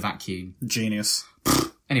survive in a vacuum. Genius.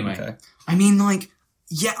 Anyway, okay. I mean,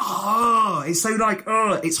 it's so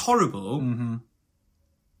it's horrible. Mm-hmm.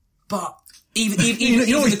 But even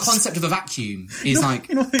the concept of a vacuum is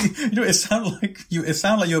it sounded like you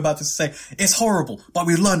were about to say it's horrible, but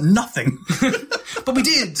we learned nothing. But we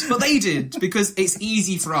did. But they did, because it's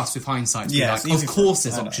easy for us with hindsight to be of course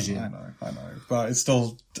there's oxygen. I know, but it's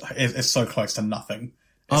still it's so close to nothing.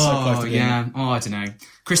 It's so close to I don't know.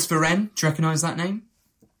 Christopher Wren, do you recognise that name?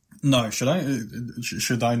 No, should I?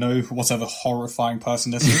 Should I know whatever horrifying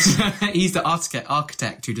person this is? He's the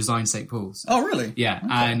architect who designed St. Paul's. Oh, really? Yeah,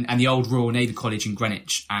 okay. and the old Royal Navy College in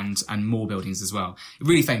Greenwich and more buildings as well.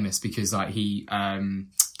 Really famous because he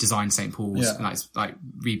designed St. Paul's,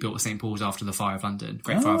 rebuilt St. Paul's after the Fire of London,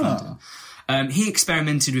 Great Fire of London. He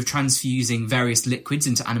experimented with transfusing various liquids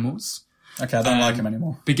into animals. Okay, I don't like him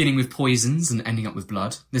anymore. Beginning with poisons and ending up with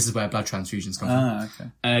blood. This is where blood transfusions come from. Okay.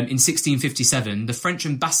 In 1657, the French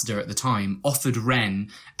ambassador at the time offered Wren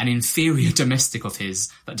an inferior domestic of his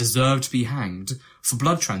that deserved to be hanged for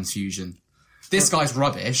blood transfusion. This guy's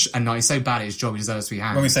rubbish, and he's so bad at his job he deserves to be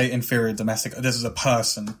hanged. When we say inferior domestic, this is a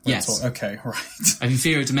person. Yes. Okay, right. An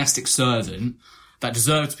inferior domestic servant that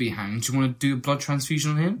deserved to be hanged. Do you want to do a blood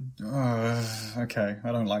transfusion on him? Okay,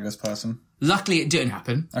 I don't like this person. Luckily, it didn't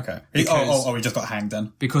happen. Okay. He just got hanged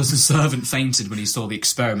then. Because the servant fainted when he saw the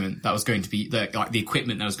experiment that was going to be, the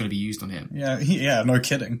equipment that was going to be used on him. Yeah, no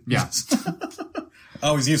kidding. Yeah.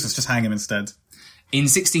 He's useless, just hang him instead. In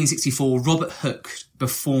 1664, Robert Hooke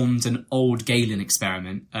performed an old Galen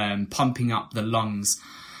experiment, pumping up the lungs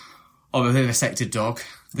of a vivisected dog.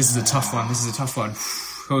 This is a tough one.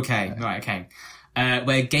 Okay, right, okay.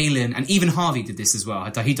 Where Galen, and even Harvey did this as well.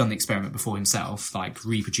 He'd done the experiment before himself,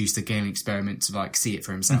 reproduced the Galen experiment to see it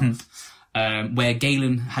for himself. Mm-hmm. Where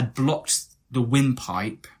Galen had blocked the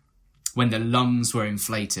windpipe when the lungs were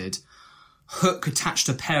inflated. Hooke attached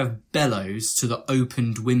a pair of bellows to the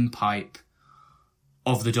opened windpipe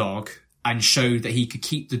of the dog and showed that he could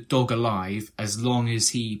keep the dog alive as long as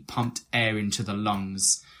he pumped air into the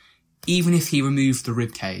lungs, even if he removed the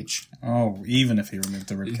rib cage. Oh, even if he removed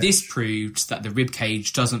the rib cage. This proved that the rib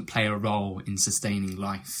cage doesn't play a role in sustaining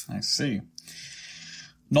life. I see.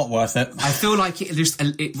 Not worth it. I feel like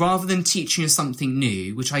it rather than teaching us something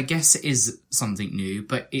new, which I guess it is something new,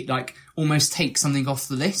 but it almost takes something off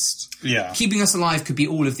the list. Yeah. Keeping us alive could be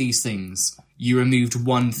all of these things. You removed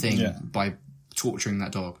one thing by torturing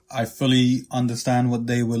that dog. I fully understand what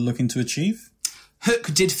they were looking to achieve.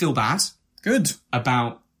 Hooke did feel bad. Good.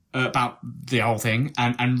 About the whole thing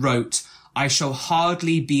and wrote, "I shall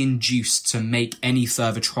hardly be induced to make any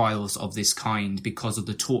further trials of this kind because of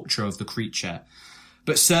the torture of the creature.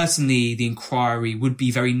 But certainly the inquiry would be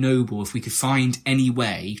very noble if we could find any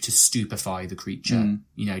way to stupefy the creature.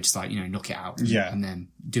 Knock it out and then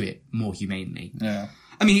do it more humanely." Yeah.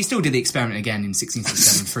 I mean, he still did the experiment again in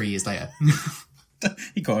 1667, 3 years later.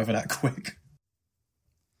 He got over that quick.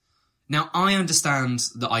 Now, I understand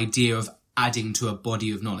the idea of adding to a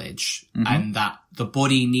body of knowledge, and that the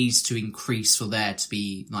body needs to increase for there to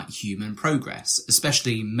be human progress,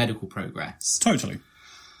 especially medical progress. Totally.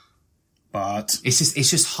 But it's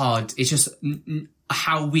just hard. It's just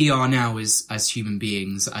how we are now as human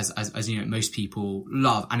beings, as most people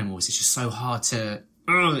love animals. It's just so hard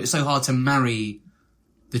to marry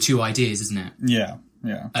the two ideas, isn't it? Yeah.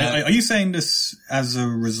 Yeah. Are you saying this as a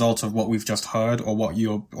result of what we've just heard, or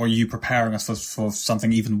or are you preparing us for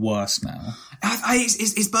something even worse now?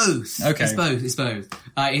 It's both. Okay. It's both.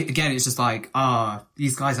 Again, it's just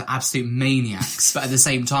these guys are absolute maniacs. But at the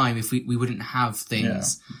same time, if we wouldn't have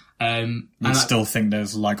things We still think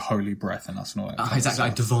there's like holy breath in us, not exactly,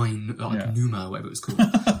 like divine, pneuma, whatever it was called.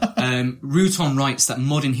 Routon writes that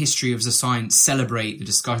modern history of the science celebrate the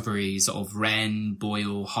discoveries of Wren,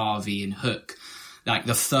 Boyle, Harvey, and Hooke, like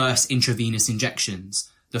the first intravenous injections,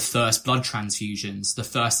 the first blood transfusions, the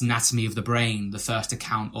first anatomy of the brain, the first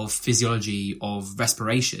account of physiology of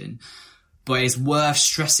respiration. But it's worth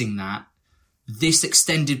stressing that this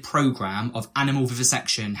extended program of animal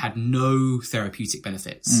vivisection had no therapeutic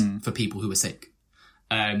benefits for people who were sick.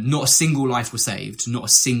 Not a single life was saved, not a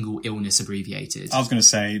single illness abbreviated. I was going to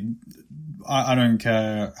say, I don't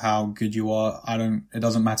care how good you are. It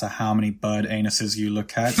doesn't matter how many bird anuses you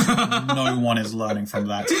look at. No one is learning from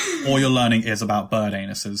that. All you're learning is about bird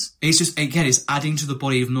anuses. It's just, again, it's adding to the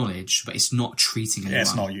body of knowledge, but it's not treating anyone.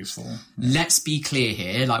 It's not useful. Let's be clear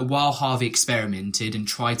here, like while Harvey experimented and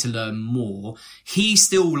tried to learn more, he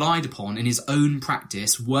still relied upon in his own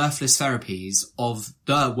practice worthless therapies of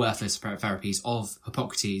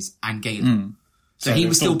Hippocrates and Galen. So he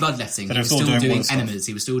was still bloodletting, he was still doing enemas,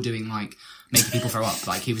 he was still doing like making people throw up,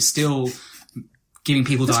 like he was still giving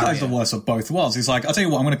people diarrhea. This guy's the worst of both worlds. He's like, I'll tell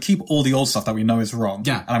you what, I'm going to keep all the old stuff that we know is wrong,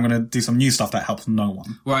 and I'm going to do some new stuff that helps no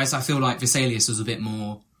one. Whereas I feel like Vesalius was a bit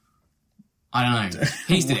more, I don't know,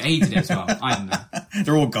 he did it as well, I don't know.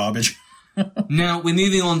 They're all garbage. Now, we're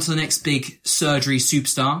moving on to the next big surgery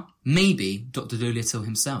superstar, maybe Dr. Dolittle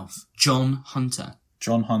himself, John Hunter.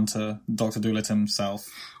 John Hunter, Dr. Dolittle himself.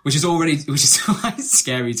 Which is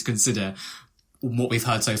scary to consider what we've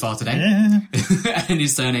heard so far today. Yeah. And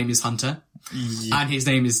his surname is Hunter. Yeah. And his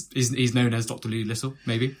name he's known as Dr. Dolittle,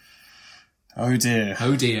 maybe. Oh dear.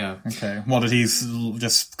 Oh dear. Okay. What, did he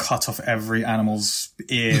just cut off every animal's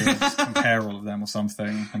ear, compare all of them or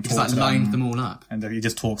something? And he's like lined them all up. And he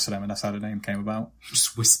just talks to them, and that's how the name came about.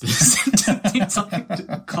 Just whispers. It's like,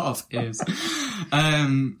 cut off ears.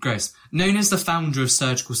 Gross. Known as the founder of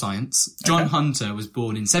surgical science, John Hunter was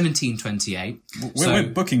born in 1728. We're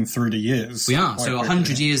booking through the years. We are. So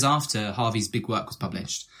 100 years after Harvey's big work was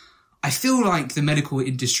published. I feel like the medical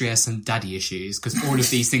industry has some daddy issues because all of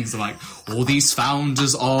these things are like, all these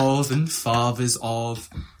founders of and fathers of.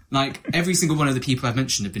 Like, every single one of the people I've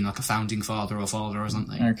mentioned have been like a founding father or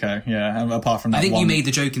something. Okay, yeah. Apart from that, I think you made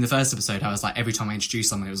the joke in the first episode. I was like, every time I introduced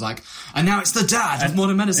someone, it was like, and now it's the dad of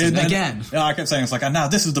modern medicine again. Yeah, I kept saying it's like, and now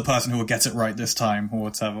this is the person who will get it right this time or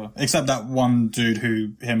whatever. Except that one dude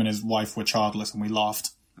him and his wife were childless, and we laughed.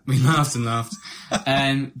 We laughed and laughed.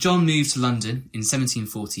 John moved to London in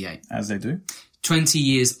 1748. As they do. 20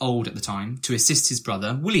 years old at the time, to assist his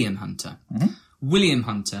brother, William Hunter. Mm-hmm. William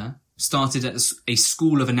Hunter started at a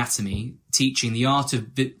school of anatomy, teaching the art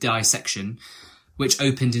of dissection, which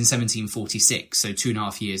opened in 1746, so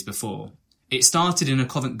 2.5 years before. It started in a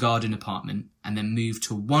Covent Garden apartment and then moved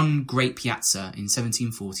to One Great Piazza in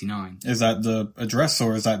 1749. Is that the address,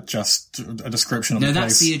 or is that just a description of the place? No,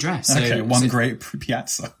 that's the address. Okay, One Great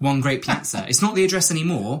Piazza. One Great Piazza. It's not the address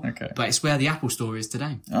anymore, but it's where the Apple Store is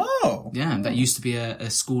today. Oh! Yeah, that used to be a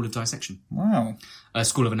school of dissection. Wow. A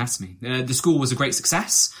school of anatomy. The school was a great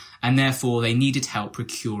success, and therefore they needed help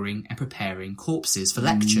procuring and preparing corpses for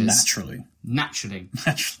lectures. Naturally.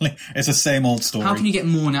 It's the same old story. How can you get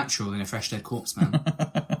more natural than a fresh dead corpse, man?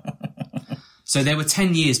 So there were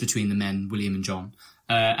 10 years between the men, William and John,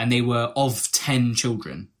 and they were of 10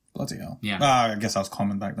 children. Bloody hell. Yeah. I guess that was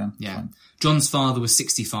common back then. Yeah. Fine. John's father was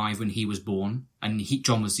 65 when he was born, and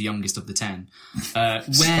John was the youngest of the 10. I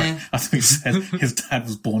think he said his dad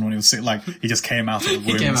was born when he was sick. Like, he just came out of the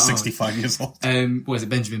womb and was 65 years old. What was it,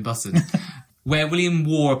 Benjamin Button? Where William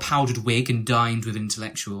wore a powdered wig and dined with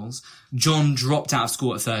intellectuals, John dropped out of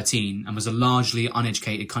school at 13 and was a largely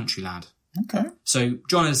uneducated country lad. Okay. So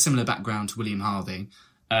John had a similar background to William Harvey,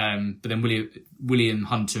 but then William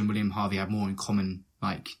Hunter and William Harvey had more in common,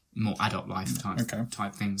 like more adult life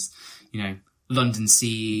type things. You know, London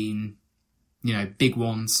scene, you know, big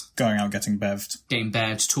ones. Going out, getting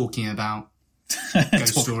bevved, talking about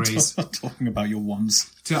ghost stories. Talking about your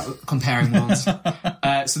wands. Comparing wands.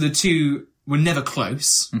 So the two were never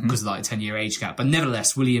close because of like a 10-year age gap, but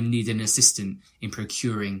nevertheless, William needed an assistant in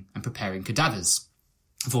procuring and preparing cadavers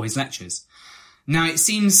for his lectures. Now, it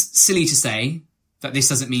seems silly to say that this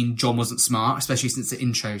doesn't mean John wasn't smart, especially since the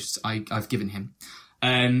intros I've given him.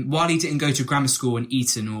 While he didn't go to grammar school in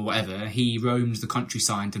Eton or whatever, he roamed the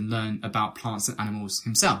countryside and learned about plants and animals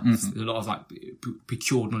himself. A lot of like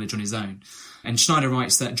procured knowledge on his own. And Schneider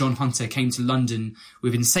writes that John Hunter came to London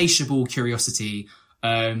with insatiable curiosity,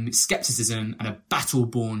 skepticism, and a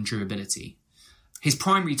battle-born durability. His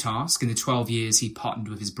primary task in the 12 years he partnered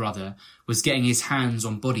with his brother was getting his hands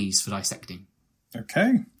on bodies for dissecting.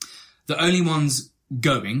 Okay. The only ones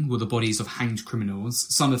going were the bodies of hanged criminals,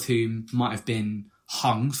 some of whung might have been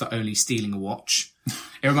hung for only stealing a watch.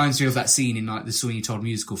 It reminds me of that scene in like the Sweeney Todd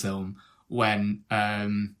musical film when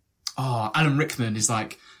Alan Rickman is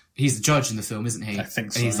like, he's the judge in the film, isn't he? I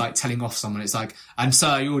think so. And he's like telling off someone. It's like, and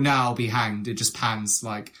sir, you will now be hanged. It just pans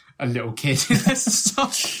like a little kid. It's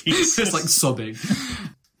just like sobbing.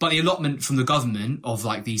 But the allotment from the government of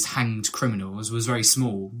like these hanged criminals was very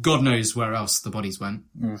small. God knows where else the bodies went.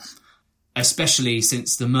 Especially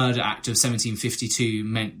since the Murder Act of 1752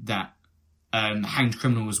 meant that hanged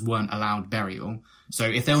criminals weren't allowed burial. So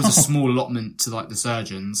if there was a small allotment to like the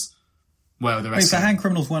surgeons, well, the rest. Wait, so hanged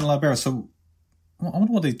criminals weren't allowed burial. So I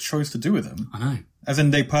wonder what they chose to do with them. I know. As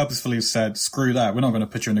in, they purposefully said, "Screw that! We're not going to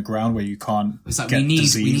put you in the ground where you can't." It's like get we need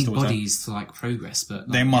diseased bodies to like progress, but like,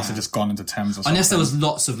 they must have just gone into Thames or something. Unless there was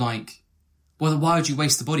lots of like, well, why would you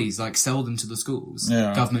waste the bodies? Like, sell them to the schools.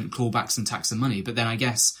 Yeah. Government claw back some tax and money. But then I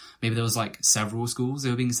guess maybe there was like several schools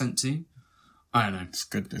they were being sent to. I don't know. It's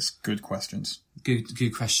good questions.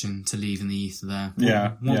 Good question to leave in the ether there.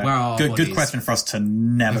 Yeah. Where are our good question for us to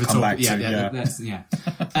never come back to.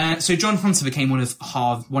 Yeah. So John Hunter became one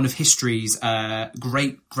of history's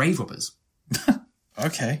great grave robbers.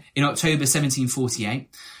 Okay. In October 1748,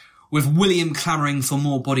 with William clamouring for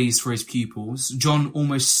more bodies for his pupils, John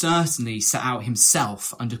almost certainly set out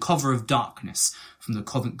himself under cover of darkness from the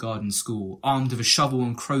Covent Garden School, armed with a shovel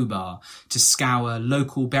and crowbar to scour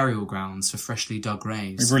local burial grounds for freshly dug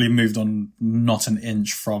graves. We've really moved on not an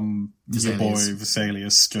inch from your boy Vesalius.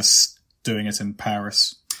 Vesalius just doing it in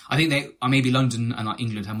Paris. I think maybe London and like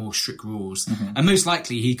England have more strict rules. And most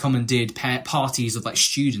likely he commandeered parties of like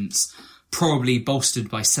students, probably bolstered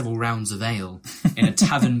by several rounds of ale, in a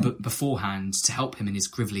tavern beforehand to help him in his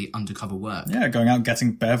grisly undercover work. Yeah, going out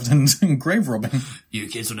getting bevved and grave robbing. You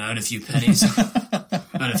kids will earn a few pennies,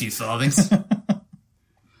 earn a few farthings.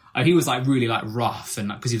 He was like really like rough, and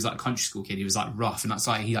because he was like a country school kid, he was like rough, and that's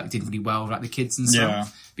why he like did really well with like the kids and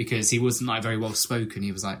stuff, because he wasn't like very well spoken.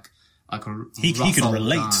 He was like a he could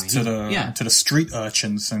relate guy. to the street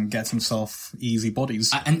urchins and get himself easy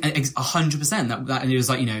bodies. And 100%. That and it was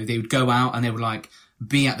like, you know, they would go out and they would like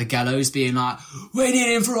be at the gallows being like, "We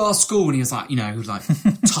need him for our school," and he was like, you know, he would like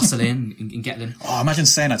tussle in and get them. Oh, imagine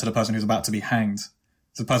saying that to the person who's about to be hanged.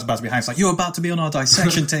 The person about to be hanged is like, "You're about to be on our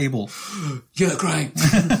dissection table." You're great.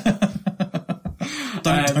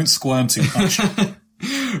 Don't squirm too much.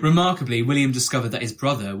 Remarkably, William discovered that his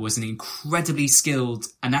brother was an incredibly skilled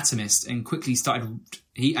anatomist and quickly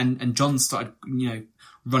and John started, you know,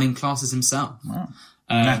 running classes himself. Wow.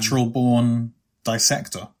 Natural born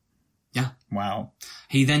dissector. Yeah. Wow.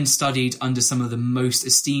 He then studied under some of the most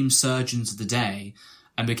esteemed surgeons of the day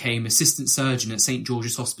and became assistant surgeon at St.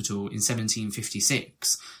 George's Hospital in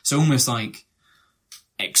 1756. So almost like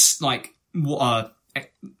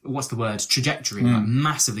what's the word? Trajectory, like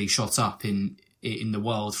massively shot up in the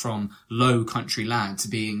world from low country lad to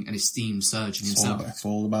being an esteemed surgeon himself. It's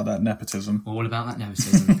all about that nepotism. All about that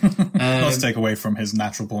nepotism. Not to take away from his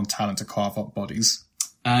natural born talent to carve up bodies.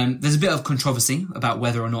 There's a bit of controversy about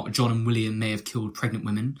whether or not John and William may have killed pregnant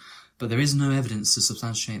women, but there is no evidence to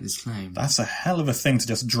substantiate this claim. That's a hell of a thing to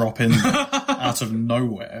just drop in out of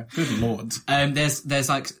nowhere. Good lord. There's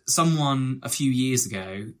like someone a few years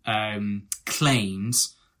ago claimed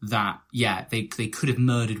that, yeah, they could have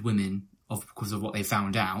murdered women because of what they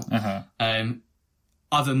found out.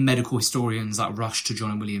 Other medical historians like rushed to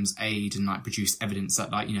John and William's aid and like produced evidence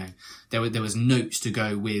that, like, you know, there was notes to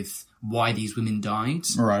go with why these women died.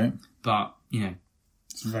 Right. But, you know,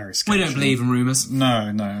 it's very sketchy. We don't believe in rumours.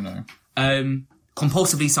 No.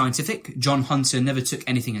 Compulsively scientific, John Hunter never took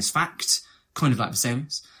anything as fact, kind of like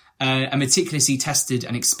Vesalius, and meticulously tested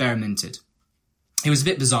and experimented. He was a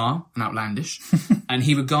bit bizarre and outlandish, and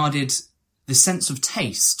he regarded the sense of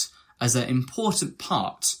taste as an important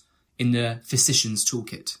part in the physician's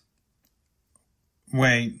toolkit.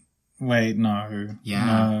 Wait, no. Yeah.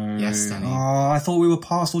 No. Yes, Danny. Oh, I thought we were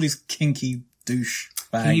past all these kinky douche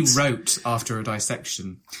bags. He wrote after a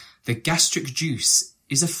dissection, "The gastric juice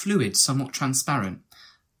is a fluid somewhat transparent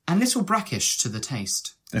and little brackish to the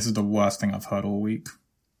taste." This is the worst thing I've heard all week.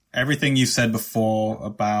 Everything you said before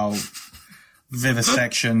about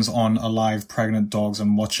vivisections on alive pregnant dogs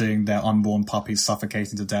and watching their unborn puppies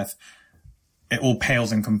suffocating to death, it all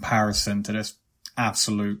pales in comparison to this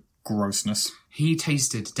absolute grossness. He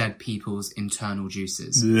tasted dead people's internal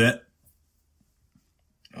juices. Blech.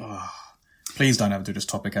 Oh, please don't ever do this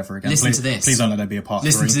topic ever again. Listen please, to this. Please don't let there be a part 3.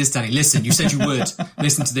 Listen to this, Danny. Listen, you said you would.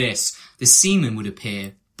 Listen to this. The semen would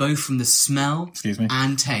appear both from the smell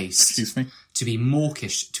and taste to be a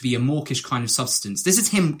mawkish kind of substance. This is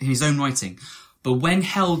him in his own writing. But when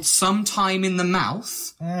held some time in the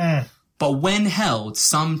mouth,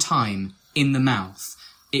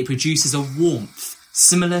 it produces a warmth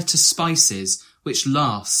similar to spices, which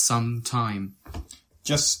last some time.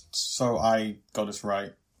 Just so I got this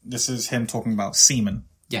right, this is him talking about semen.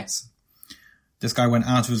 Yes. This guy went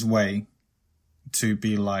out of his way to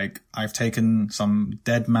be like, I've taken some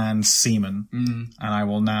dead man's semen and I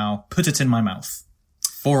will now put it in my mouth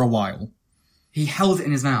for a while. He held it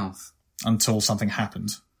in his mouth. Until something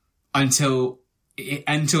happened. Until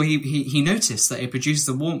he noticed that it produces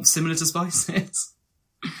a warmth similar to spices.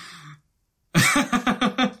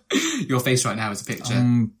 Your face right now is a picture.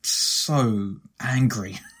 I'm so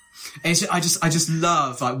angry. I just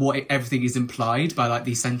love like what everything is implied by like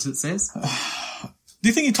these sentences. Do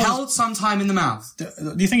you think he told held sometime in the mouth?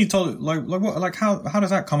 Do you think he told how does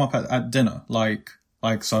that come up at dinner? Like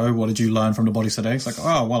so what did you learn from the bodies today? It's like,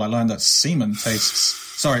 oh well, I learned that semen tastes.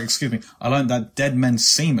 Sorry, excuse me. I learned that dead men's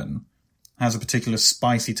semen has a particular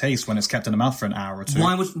spicy taste when it's kept in the mouth for an hour or two.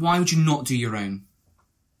 Why would you not do your own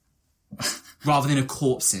rather than a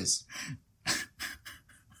corpse's?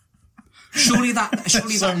 Surely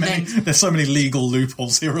there's so many legal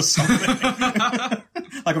loopholes here or something.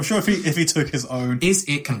 Like I'm sure if he took his own, is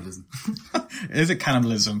it cannibalism? Is it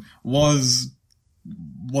cannibalism? Was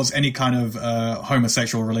any kind of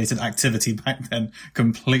homosexual related activity back then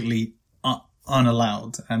completely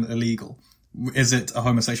unallowed and illegal? Is it a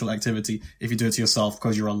homosexual activity if you do it to yourself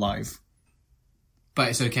because you're alive? But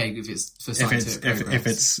it's okay if it's for scientific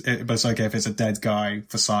progress. But it's okay if it's a dead guy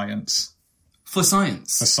for science. For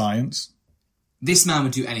science. For science. This man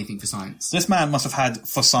would do anything for science. This man must have had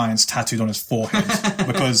 "for science" tattooed on his forehead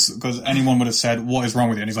because anyone would have said, "What is wrong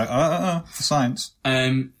with you?" And he's like, for science.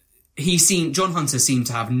 John Hunter seemed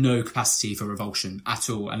to have no capacity for revulsion at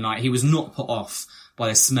all, and like he was not put off by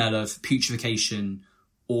the smell of putrefaction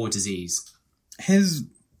or disease. His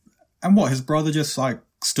brother just like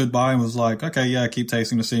stood by and was like, "Okay, yeah, keep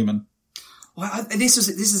tasting the semen." Well, this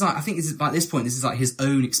is like, I think this is at this point, this is like his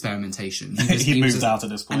own experimentation. He moved out at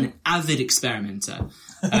this point. An avid experimenter.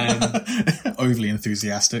 Overly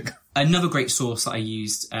enthusiastic. Another great source that I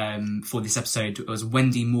used for this episode was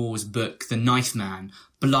Wendy Moore's book, The Knife Man,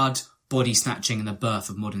 Blood, Body Snatching and the Birth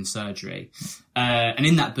of Modern Surgery. And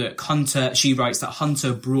in that book, she writes that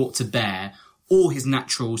Hunter brought to bear all his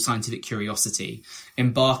natural scientific curiosity,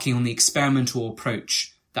 embarking on the experimental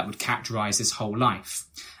approach that would characterise his whole life.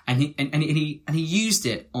 And he used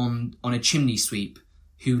it on a chimney sweep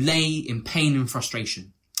who lay in pain and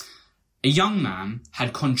frustration. A young man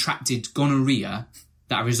had contracted gonorrhea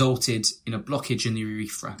that resulted in a blockage in the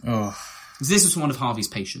urethra. Oh. So this was one of Harvey's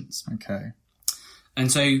patients. Okay.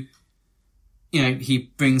 And so,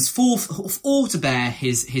 he brings all to bear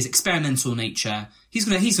his experimental nature. He's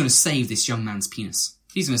gonna save this young man's penis.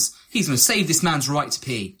 He's gonna save this man's right to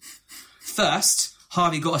pee. First,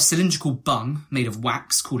 Harvey got a cylindrical bung made of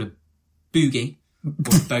wax called a boogie,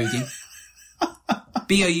 or a bogey.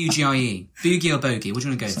 B-O-U-G-I-E. Boogie or bogey? What do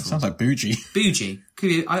you want to go for? Sounds like bougie. Bougie. Could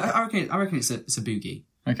be, I reckon it's a boogie.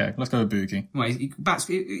 Okay, let's go with boogie. Well,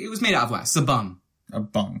 it was made out of wax. It's a bung. A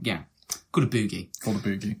bung. Yeah. Called a boogie.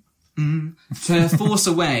 To force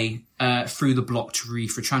a way through the blocked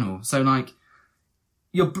urethra channel. So, like,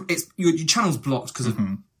 your channel's blocked because of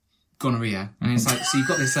gonorrhea. And it's like, so you've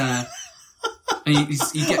got this... And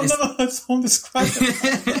you get this... I've never heard someone describe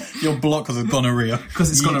it. You're blocked because of gonorrhea. Because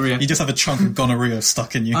it's gonorrhea. You just have a chunk of gonorrhea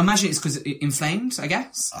stuck in you. I imagine it's because it's inflamed, I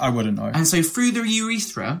guess. I wouldn't know. And so through the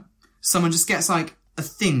urethra, someone just gets like a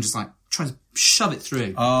thing, just like tries to shove it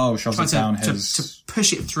through. Oh, shoves it down his... To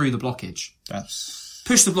push it through the blockage. That's...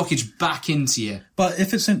 Push the blockage back into you. But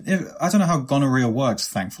if I don't know how gonorrhea works,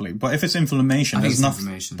 thankfully, but if it's inflammation, there's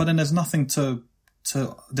nothing... But then there's nothing to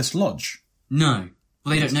dislodge. No.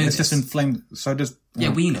 Well, they don't know it's this. Just inflamed. So does... Yeah,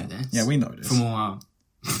 we know this. Yeah, we know this. From all our...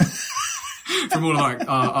 from all of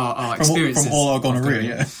our experiences. From all our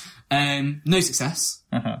gonorrhea, yeah. No success.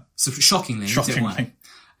 Uh-huh. So shockingly. It didn't work.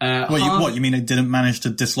 What, you mean it didn't manage to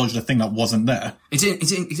dislodge the thing that wasn't there? It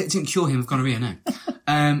didn't cure him of gonorrhea, no.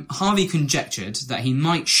 Harvey conjectured that he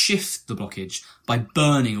might shift the blockage by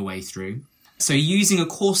burning a way through. So using a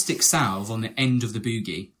caustic salve on the end of the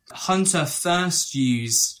boogie, Hunter first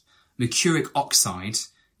used mercuric oxide,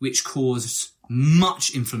 which caused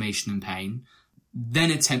much inflammation and pain, then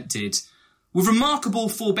attempted, with remarkable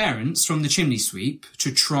forbearance from the chimney sweep,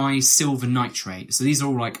 to try silver nitrate. So these are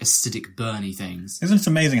all like acidic, burny things. Isn't it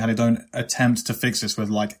amazing how they don't attempt to fix this with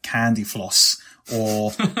like candy floss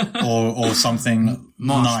or something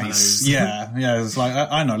nice? Yeah. It's like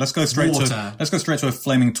I know. Let's go straight to a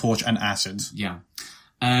flaming torch and acid. Yeah.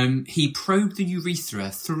 He probed the urethra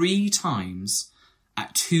 3 times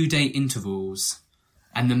at 2-day intervals,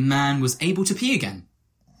 and the man was able to pee again.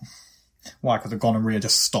 Why? Because the gonorrhea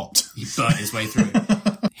just stopped. He burnt his way through.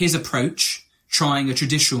 His approach trying a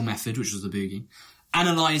traditional method, which was the boogie,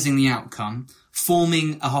 analysing the outcome,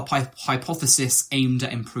 forming a hypothesis aimed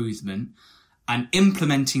at improvement, and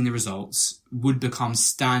implementing the results would become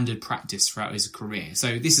standard practice throughout his career.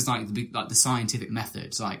 So this is like the scientific method.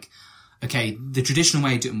 It's like, okay, the traditional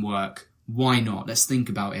way didn't work. Why not? Let's think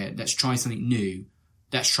about it. Let's try something new.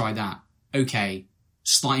 Let's try that. Okay,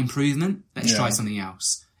 slight improvement. Let's try something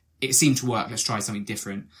else. It seemed to work. Let's try something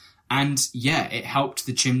different. And yeah, it helped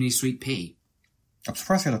the chimney sweep pee. I'm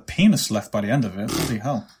surprised he had a penis left by the end of it. Bloody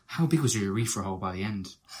hell. How big was your urethra hole by the end?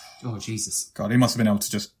 Oh, Jesus. God, he must have been able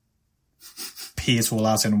to just pee it all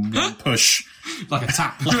out in one push. Like a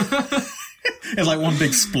tap. It's like one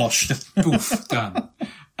big splosh. Poof, done.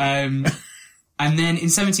 And then in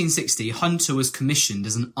 1760, Hunter was commissioned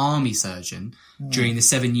as an army surgeon during the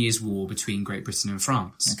 7 Years' War between Great Britain and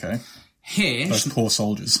France. Okay. Here, Those poor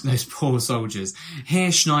soldiers. Those poor soldiers.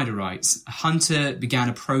 Here, Schneider writes, Hunter began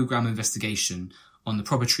a program investigation on the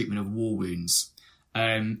proper treatment of war wounds.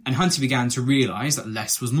 And Hunter began to realise that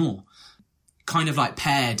less was more. Kind of like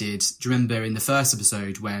Pear did, do you remember in the first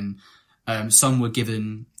episode when some were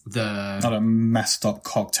given not a messed up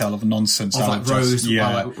cocktail of nonsense. Of like rose,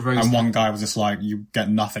 and one guy was just like, you get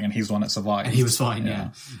nothing, and he's the one that survived. And he was fine, yeah.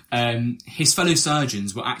 His fellow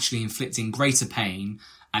surgeons were actually inflicting greater pain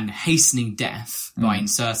and hastening death by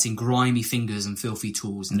inserting grimy fingers and filthy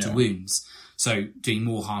tools into wounds, so doing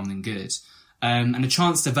more harm than good. And a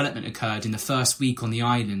chance development occurred in the first week on the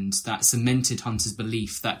island that cemented Hunter's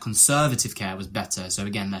belief that conservative care was better, so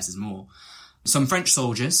again, less is more. Some French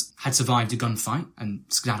soldiers had survived a gunfight and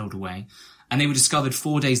skedaddled away, and they were discovered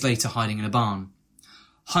 4 days later hiding in a barn.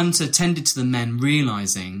 Hunter tended to the men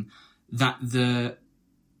realising that the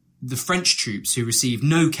French troops who received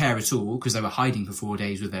no care at all because they were hiding for 4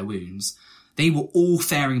 days with their wounds, they were all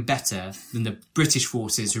faring better than the British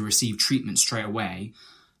forces who received treatment straight away,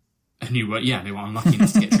 and they were unlucky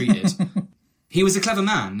enough to get treated. He was a clever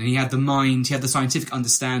man, and he had the scientific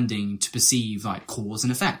understanding to perceive, like, cause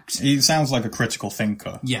and effect. He sounds like a critical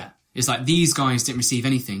thinker. Yeah. It's like, these guys didn't receive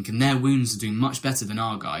anything, and their wounds are doing much better than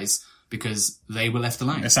our guys, because they were left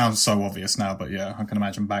alone. It sounds so obvious now, but yeah, I can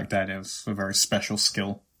imagine back then it was a very special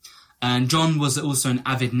skill. And John was also an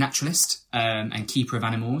avid naturalist, and keeper of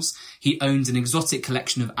animals. He owned an exotic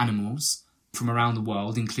collection of animals from around the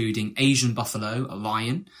world, including Asian buffalo, a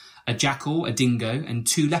lion, a jackal, a dingo, and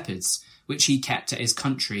 2 leopards, which he kept at his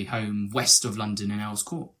country home west of London in Earl's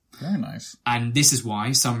Court. Very nice. And this is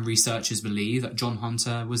why some researchers believe that John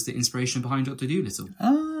Hunter was the inspiration behind Dr. Dolittle.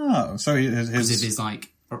 Oh, so because of his,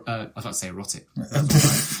 like, I'd like to say erotic.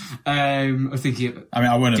 I'm thinking. I mean,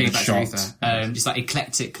 I wouldn't have been shocked. Just like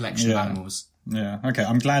eclectic collection of animals. Yeah. Okay.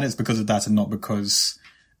 I'm glad it's because of that and not because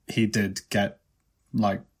he did get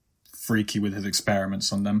like freaky with his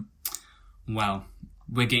experiments on them. Well,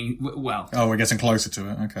 we're getting we're getting closer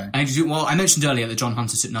to it. Okay. I mentioned earlier that John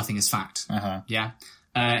Hunter took nothing as fact. Yeah.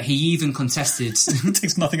 He even contested.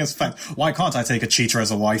 Takes nothing as fact. Why can't I take a cheater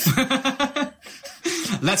as a wife?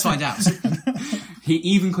 Let's find out. He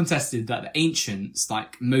even contested that the ancients,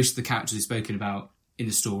 like most of the characters we've spoken about in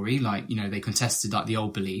the story, like, you know, they contested like the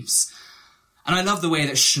old beliefs. And I love the way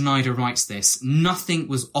that Schneider writes this. Nothing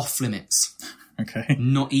was off limits. Okay.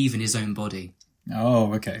 Not even his own body.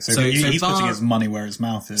 Oh, okay. So he's putting his money where his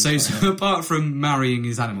mouth is. So apart from marrying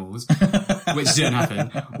his animals, which didn't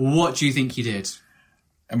happen, what do you think he did?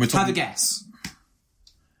 And have a guess.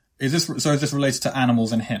 Is this related to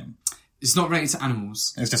animals and him? It's not related to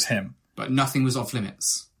animals. It's just him. But nothing was off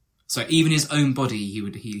limits. So even his own body,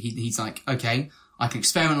 he's like, okay, I can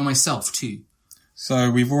experiment on myself too.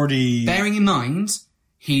 So we've already... Bearing in mind,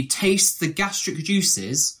 he tastes the gastric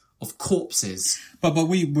juices of corpses. But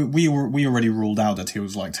we already ruled out that he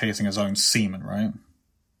was like tasting his own semen, right?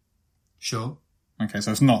 Sure. Okay,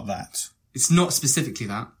 so it's not that. It's not specifically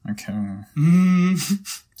that. Okay.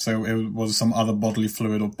 So it was some other bodily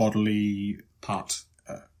fluid or bodily... part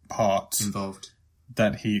involved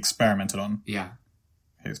that he experimented on. Yeah.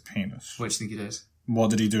 His penis. What do you think he did? What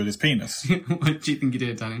did he do with his penis? What do you think he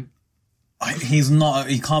did, Danny? He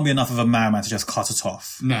can't be enough of a madman to just cut it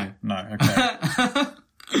off. No. Okay.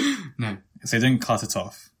 No. So he didn't cut it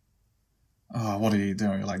off. Oh, what did he do?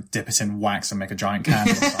 Like dip it in wax and make a giant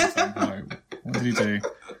candle or something? Like, what did he do?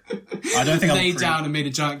 I don't think I laid down and made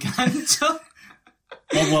a giant candle.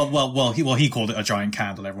 Well, he called it a giant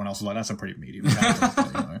candle. Everyone else was like, that's a pretty medium candle. But,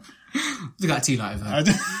 you know. Look at that tea light over there.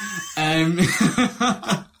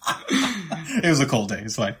 It was a cold day.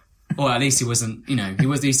 It's like... Well, at least he wasn't,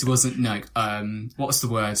 what's the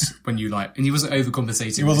word when you like... And he wasn't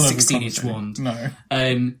overcompensating with a 16-inch wand. No.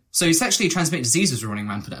 So sexually transmitted diseases were running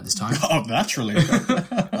rampant at this time. Oh, naturally.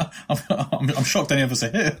 I'm shocked any of us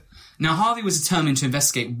are here. Now, Harvey was determined to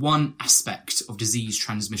investigate one aspect of disease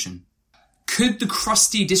transmission. Could the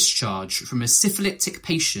crusty discharge from a syphilitic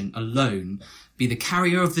patient alone be the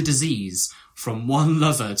carrier of the disease from one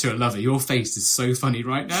lover to a lover? Your face is so funny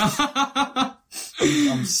right now.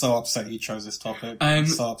 I'm so upset you chose this topic. I'm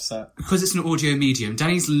so upset. Because it's an audio medium,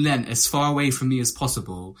 Danny's leant as far away from me as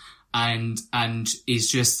possible and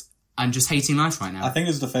is just hating life right now. I think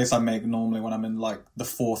it's the face I make normally when I'm in like the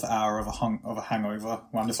 4th hour of a hangover,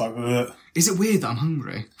 where I'm just like, ugh. Is it weird that I'm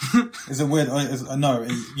hungry? Is it weird?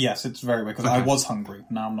 Yes, it's very weird, because I was hungry.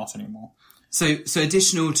 Now I'm not anymore. So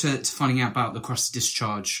additional to finding out about the crusty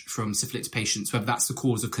discharge from syphilitic patients, whether that's the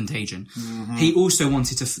cause of contagion, he also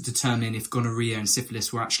wanted to determine if gonorrhea and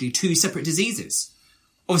syphilis were actually two separate diseases.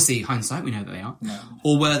 Obviously, hindsight, we know that they are. No.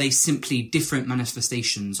 Or were they simply different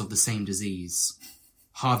manifestations of the same disease?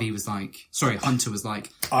 Hunter was like,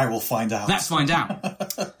 I will find out. Let's find out.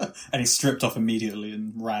 And he stripped off immediately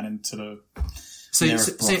and ran into the So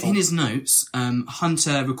in his notes,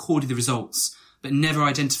 Hunter recorded the results, but never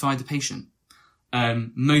identified the patient.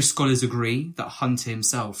 Most scholars agree that Hunter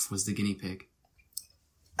himself was the guinea pig.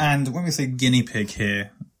 And when we say guinea pig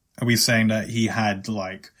here, are we saying that he had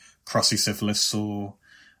like crusty syphilis or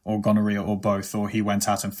gonorrhea or both, or he went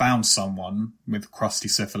out and found someone with crusty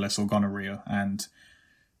syphilis or gonorrhea and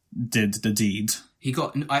did the deed? He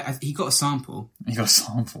got a sample. He got a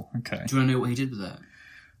sample, okay. Do you want to know what he did with it?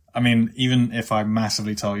 I mean, even if I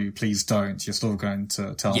massively tell you, please don't, you're still going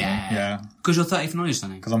to tell me. Yeah. Because you're 30 for knowledge,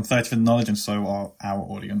 Danny. Because I'm 30 for knowledge, and so are our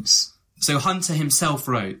audience. So Hunter himself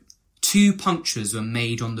wrote, 2 punctures were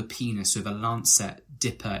made on the penis with a lancet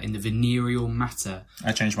dipper in the venereal matter.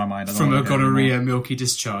 I changed my mind. From a gonorrhea milky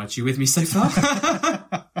discharge. You with me so far?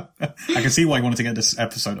 I can see why you wanted to get this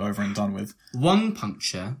episode over and done with. 1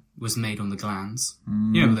 puncture was made on the glands.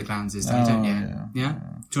 You know what the glands is, don't you? Yeah?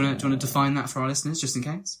 Do you want to define that for our listeners, just in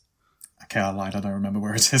case? Okay, I lied. I don't remember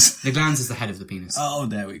where it is. The glands is the head of the penis. Oh,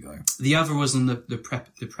 there we go. The other was on the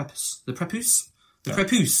prepuce. The prepuce.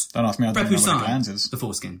 Don't ask me. I don't know what the glands is. The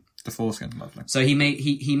foreskin. The foreskin, lovely. So he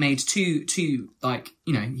made two like,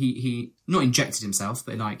 you know, he not injected himself,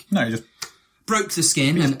 but like no, he just broke the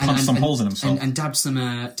skin and punched some holes in himself and dabbed some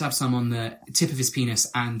on the tip of his penis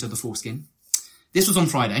and the foreskin. This was on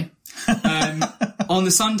Friday. On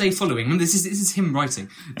the Sunday following, and this is him writing.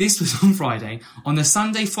 This was on Friday. On the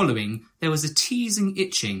Sunday following, there was a teasing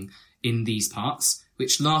itching in these parts,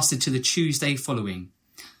 which lasted to the Tuesday following.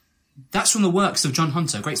 That's from the works of John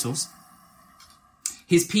Hunter, great source.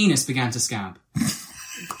 His penis began to scab,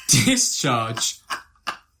 discharge,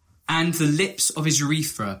 and the lips of his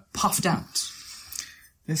urethra puffed out.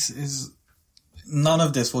 None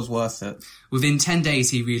of this was worth it. Within 10 days,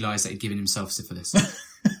 he realised that he'd given himself syphilis.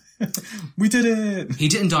 We did it! He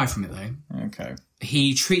didn't die from it, though. Okay.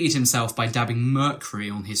 He treated himself by dabbing mercury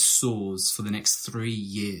on his sores for the next 3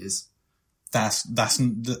 years. That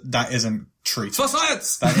isn't treating. For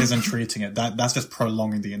science! That isn't treating it. That's just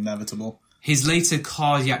prolonging the inevitable. His later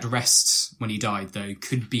cardiac arrest when he died, though,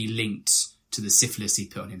 could be linked to the syphilis he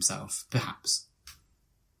put on himself. Perhaps.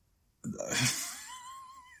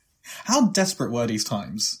 How desperate were these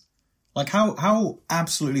times? Like, how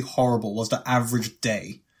absolutely horrible was the average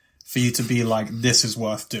day for you to be like, this is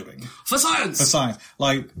worth doing? For science! For science.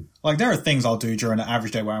 Like there are things I'll do during an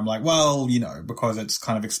average day where I'm like, well, you know, because it's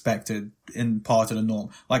kind of expected in part of the norm.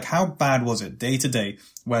 Like, how bad was it day to day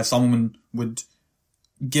where someone would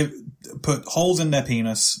put holes in their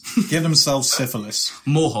penis, give themselves syphilis.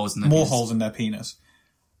 More holes in their penis.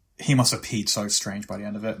 He must have peed so strange by the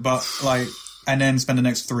end of it. But, like, and then spend the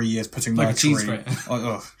next 3 years putting mercury.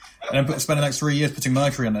 And then spend the next 3 years putting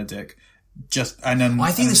mercury on their dick.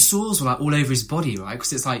 I think the sores were like all over his body, right?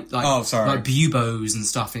 Because it's like like buboes and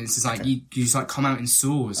stuff, and it's just like you just like come out in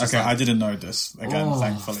sores. Okay, I didn't know this. Again,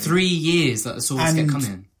 thankfully, 3 years that the sores get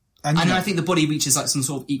coming. And I think the body reaches like some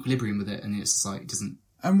sort of equilibrium with it, and it's just like it doesn't.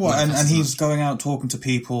 And what? And he's going out talking to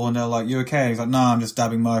people, and they're like, "You okay?" He's like, "No, I'm just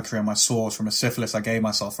dabbing mercury on my sores from a syphilis I gave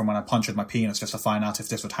myself from when I punctured my penis just to find out if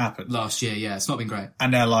this would happen." Last year, yeah, it's not been great.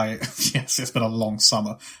 And they're like, "Yes, it's been a long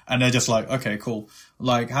summer," and they're just like, "Okay, cool."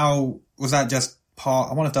 Like, how was that just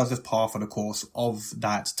part? I wonder if that was just par for the course of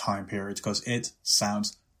that time period, because it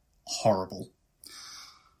sounds horrible.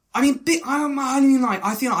 I mean,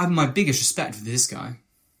 I think I have my biggest respect for this guy.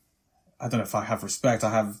 I don't know if I have respect.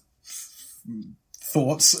 I have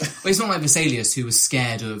thoughts. But it's not like Vesalius, who was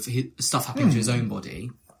scared of stuff happening to his own body.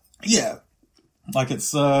 Yeah, like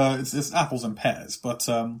it's apples and pears. But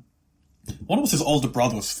I wonder what his older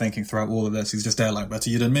brother was thinking throughout all of this. He's just there, like, better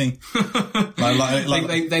you than me.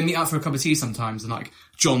 They meet up for a cup of tea sometimes, and like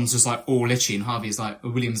John's just like all itchy, and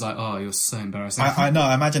William's like, "Oh, you're so embarrassing." I know.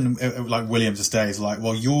 I imagine like William's just there. He's like,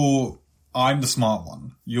 "Well, you're I'm the smart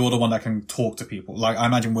one. You're the one that can talk to people. Like, I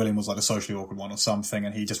imagine William was like the socially awkward one or something,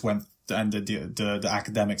 and he just went and did the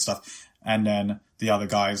academic stuff. And then the other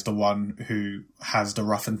guy is the one who has the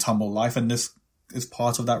rough and tumble life, and this is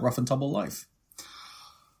part of that rough and tumble life.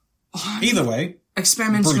 Either way,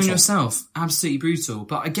 experimenting on yourself, absolutely brutal.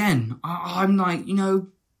 But again, I'm like,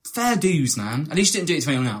 fair dues, man. At least you didn't do it to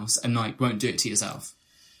anyone else, and like won't do it to yourself.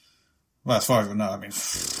 Well, as far as I know, I mean.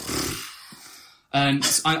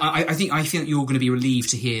 I think you're going to be relieved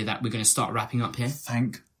to hear that we're going to start wrapping up here.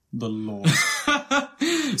 Thank the Lord.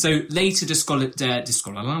 So later discoveries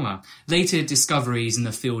in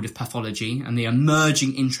the field of pathology and the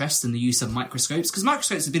emerging interest in the use of microscopes, because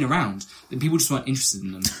microscopes have been around, but people just weren't interested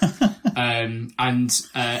in them. And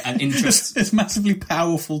interest. It's massively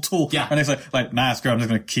powerful tool. Yeah. And it's like, nah, screw it, I'm just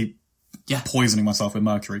going to keep poisoning myself with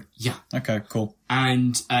mercury. Yeah. Okay, cool.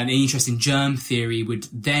 And an interest in germ theory would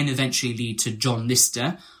then eventually lead to John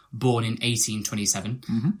Lister, born in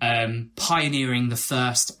 1827, pioneering the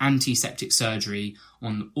first antiseptic surgery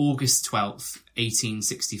on August 12th,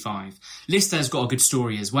 1865. Lister's got a good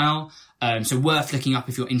story as well, so worth looking up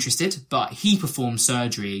if you're interested, but he performed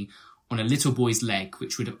surgery on a little boy's leg,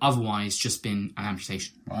 which would have otherwise just been an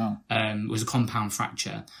amputation. Wow. It was a compound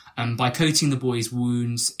fracture. By coating the boy's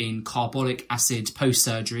wounds in carbolic acid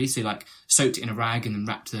post-surgery, so like soaked it in a rag and then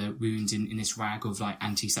wrapped the wounds in this rag of like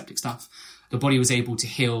antiseptic stuff, the body was able to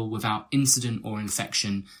heal without incident or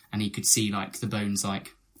infection, and he could see like the bones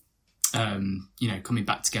like, coming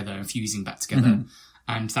back together and fusing back together. Mm-hmm.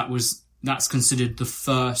 And that's considered the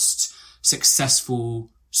first successful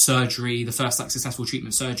surgery, the first like successful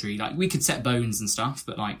treatment surgery. Like we could set bones and stuff,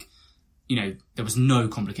 but like, there was no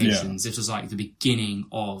complications. This was like the beginning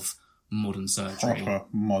of modern surgery. Proper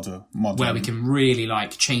modern. Where we can really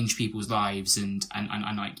like change people's lives and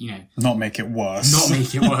like, not make it worse. Not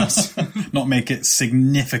make it worse. Not make it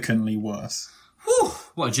significantly worse. Whew,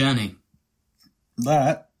 what a journey.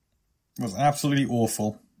 That was absolutely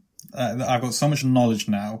awful. I've got so much knowledge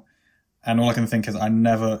now, and all I can think is I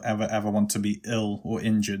never, ever, ever want to be ill or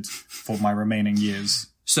injured for my remaining years.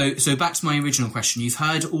 So back to my original question. You've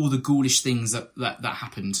heard all the ghoulish things that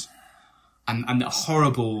happened, and the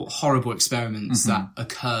horrible, horrible experiments that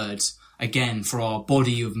occurred, again, for our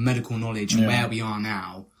body of medical knowledge and where we are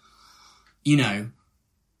now.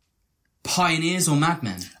 Pioneers or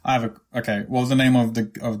madmen? Okay, what was the name of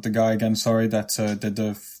the guy again, sorry, that did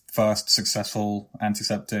the first successful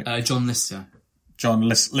antiseptic? John Lister. John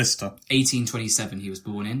Lister. 1827 he was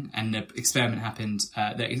born in, and the experiment happened,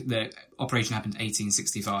 the operation happened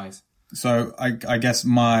 1865. So I guess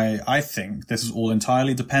I think this is all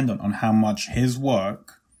entirely dependent on how much his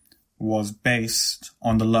work was based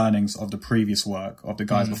on the learnings of the previous work of the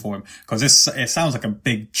guys before him. Because it sounds like a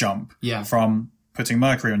big jump from putting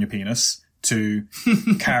mercury on your penis to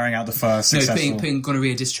carrying out the first successful... putting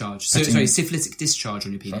gonorrhea discharge. Syphilitic discharge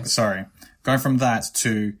on your penis. Sorry. Going from that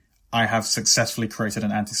to... I have successfully created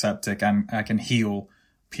an antiseptic and I can heal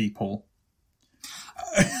people.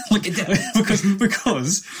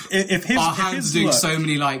 because if his our hands are doing so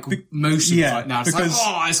many like motions right now, it's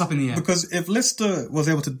it's up in the air. Because if Lister was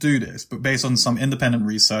able to do this, but based on some independent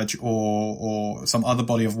research or some other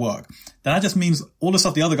body of work, then that just means all the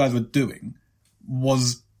stuff the other guys were doing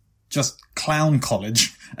was just clown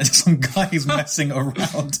college and just some guys messing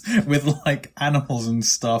around with like animals and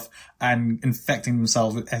stuff and infecting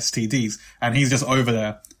themselves with STDs. And he's just over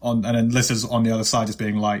there and then Lister's on the other side just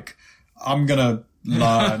being like, I'm gonna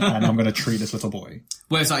learn and I'm gonna treat this little boy.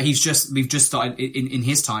 Well, it's like we've just started in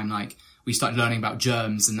his time, like we started learning about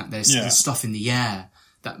germs and that there's stuff in the air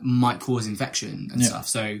that might cause infection and stuff.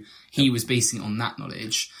 So he was basing it on that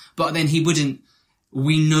knowledge. But then he wouldn't,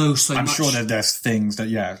 we know so much. I'm sure that there's things that,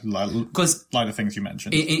 like the things you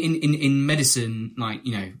mentioned. In medicine, like,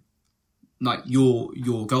 like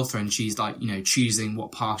your girlfriend, she's like, choosing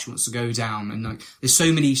what path she wants to go down. And like, there's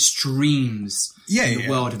so many streams in the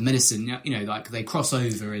world of medicine, like they cross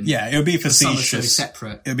over and it would be facetious. Some are so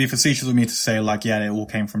separate. It would be facetious of me to say like, it all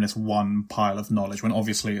came from this one pile of knowledge when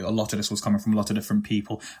obviously a lot of this was coming from a lot of different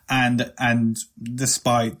people. And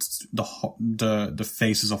despite the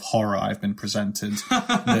faces of horror I've been presented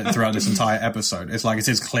throughout this entire episode, it's like, it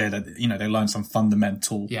is clear that, they learned some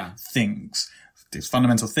fundamental things. These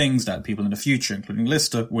fundamental things that people in the future, including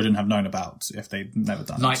Lister, wouldn't have known about if they'd never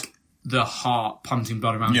done it. Like the heart pumping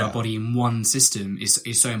blood around our body in one system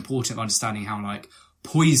is so important of understanding how like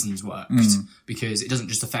poisons worked, because it doesn't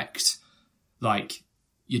just affect like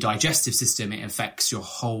your digestive system, it affects your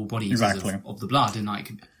whole body because of the blood and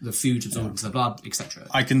like the food absorbed into the blood, etc.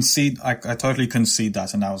 I totally concede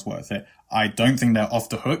that, and that was worth it. I don't think they're off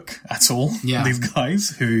the hook at all. These guys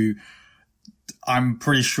who I'm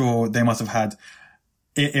pretty sure they must have had,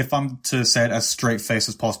 if I'm to say it as straight-faced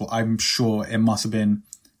as possible, I'm sure it must have been,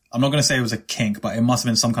 I'm not going to say it was a kink, but it must have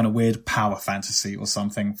been some kind of weird power fantasy or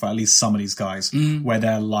something for at least some of these guys, where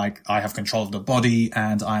they're like, I have control of the body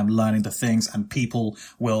and I am learning the things, and people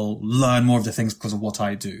will learn more of the things because of what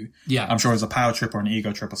I do. Yeah. I'm sure it's a power trip or an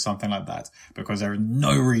ego trip or something like that, because there is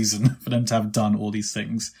no reason for them to have done all these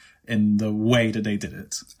things in the way that they did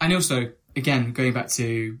it. And also, again, going back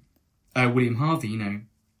to William Harvey, you know,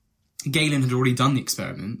 Galen had already done the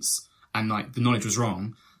experiments and like the knowledge was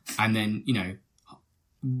wrong, and then, you know,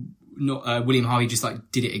 William Harvey just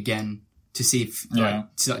like did it again to see if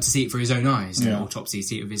to see it for his own eyes, you know, autopsy,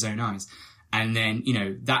 see it with his own eyes, and then, you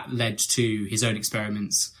know, that led to his own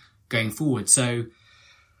experiments going forward. So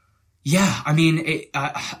yeah, I mean,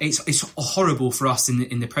 it's horrible for us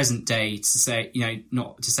in the present day to say, you know,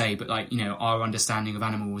 not to say, but like, you know, our understanding of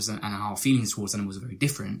animals and our feelings towards animals are very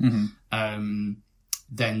different.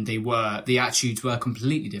 Then they were, the attitudes were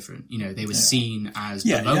completely different. You know, they were seen as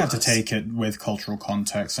below you have to us. take it with cultural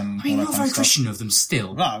context and I mean, all that not kind very of stuff. Christian of them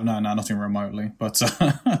still. No, nothing remotely. But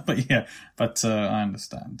I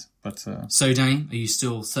understand. But So, Danny, are you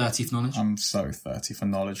still 30 for knowledge? I'm so 30 for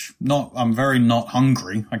knowledge. I'm very not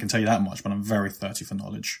hungry, I can tell you that much, but I'm very 30 for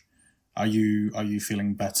knowledge. Are you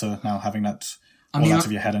feeling better now, having that all out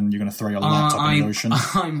of your head, and you're going to throw your laptop in the ocean?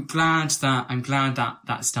 I'm glad that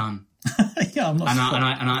that's done. Yeah, I'm not sure.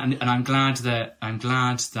 And I'm glad that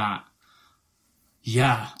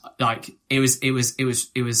yeah, like it was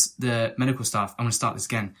the medical staff. I'm going to start this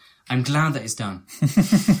again. I'm glad that it's done.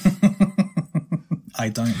 I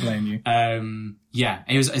don't blame you. Yeah,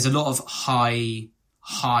 it's a lot of high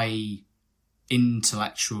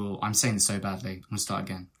intellectual. I'm saying this so badly. I'm going to start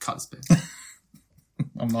again. Cut this bit.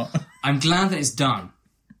 I'm not. I'm glad that it's done.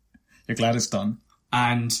 You're glad it's done.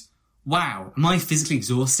 And wow, am I physically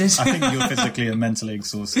exhausted? I think you're physically and mentally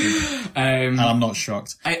exhausted. And I'm not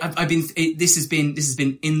shocked. This has been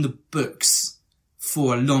in the books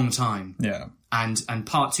for a long time. Yeah. And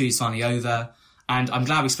part 2 is finally over. And I'm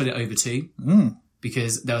glad we split it over 2.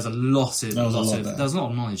 Because there was a lot of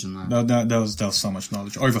knowledge in that. There was so much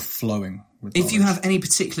knowledge, overflowing with knowledge. If you have any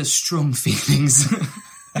particular strong feelings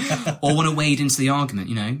or want to wade into the argument,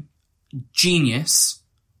 you know, genius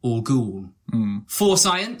or ghoul, for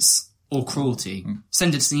science or cruelty,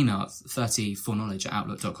 send us an email at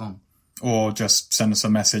 30forknowledge@outlook.com. Or just send us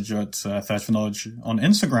a message at 30forknowledge on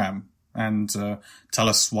Instagram and tell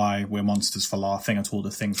us why we're monsters for laughing at all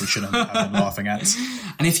the things we shouldn't have been laughing at.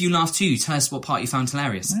 And if you laugh too, tell us what part you found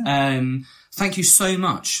hilarious. Yeah. Thank you so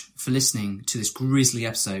much for listening to this grisly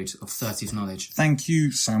episode of 30 for Knowledge. Thank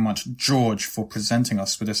you so much, George, for presenting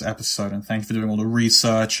us with this episode, and thank you for doing all the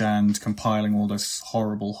research and compiling all those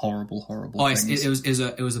horrible things. It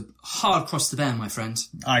was a hard cross to bear, my friend.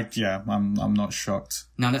 I'm not shocked.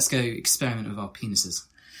 Now let's go experiment with our penises.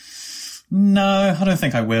 No, I don't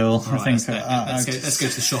think I will. Right, I think let's go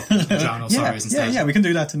to the shop and drown our sorrows instead. Yeah, we can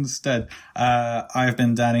do that instead. I've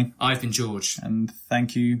been Danny. I've been George. And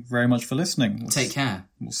thank you very much for listening. Take care.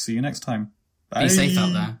 We'll see you next time. Bye. Be safe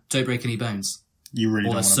out there. Don't break any bones. You really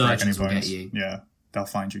don't want to break any bones. Will get you. Yeah, they'll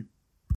find you.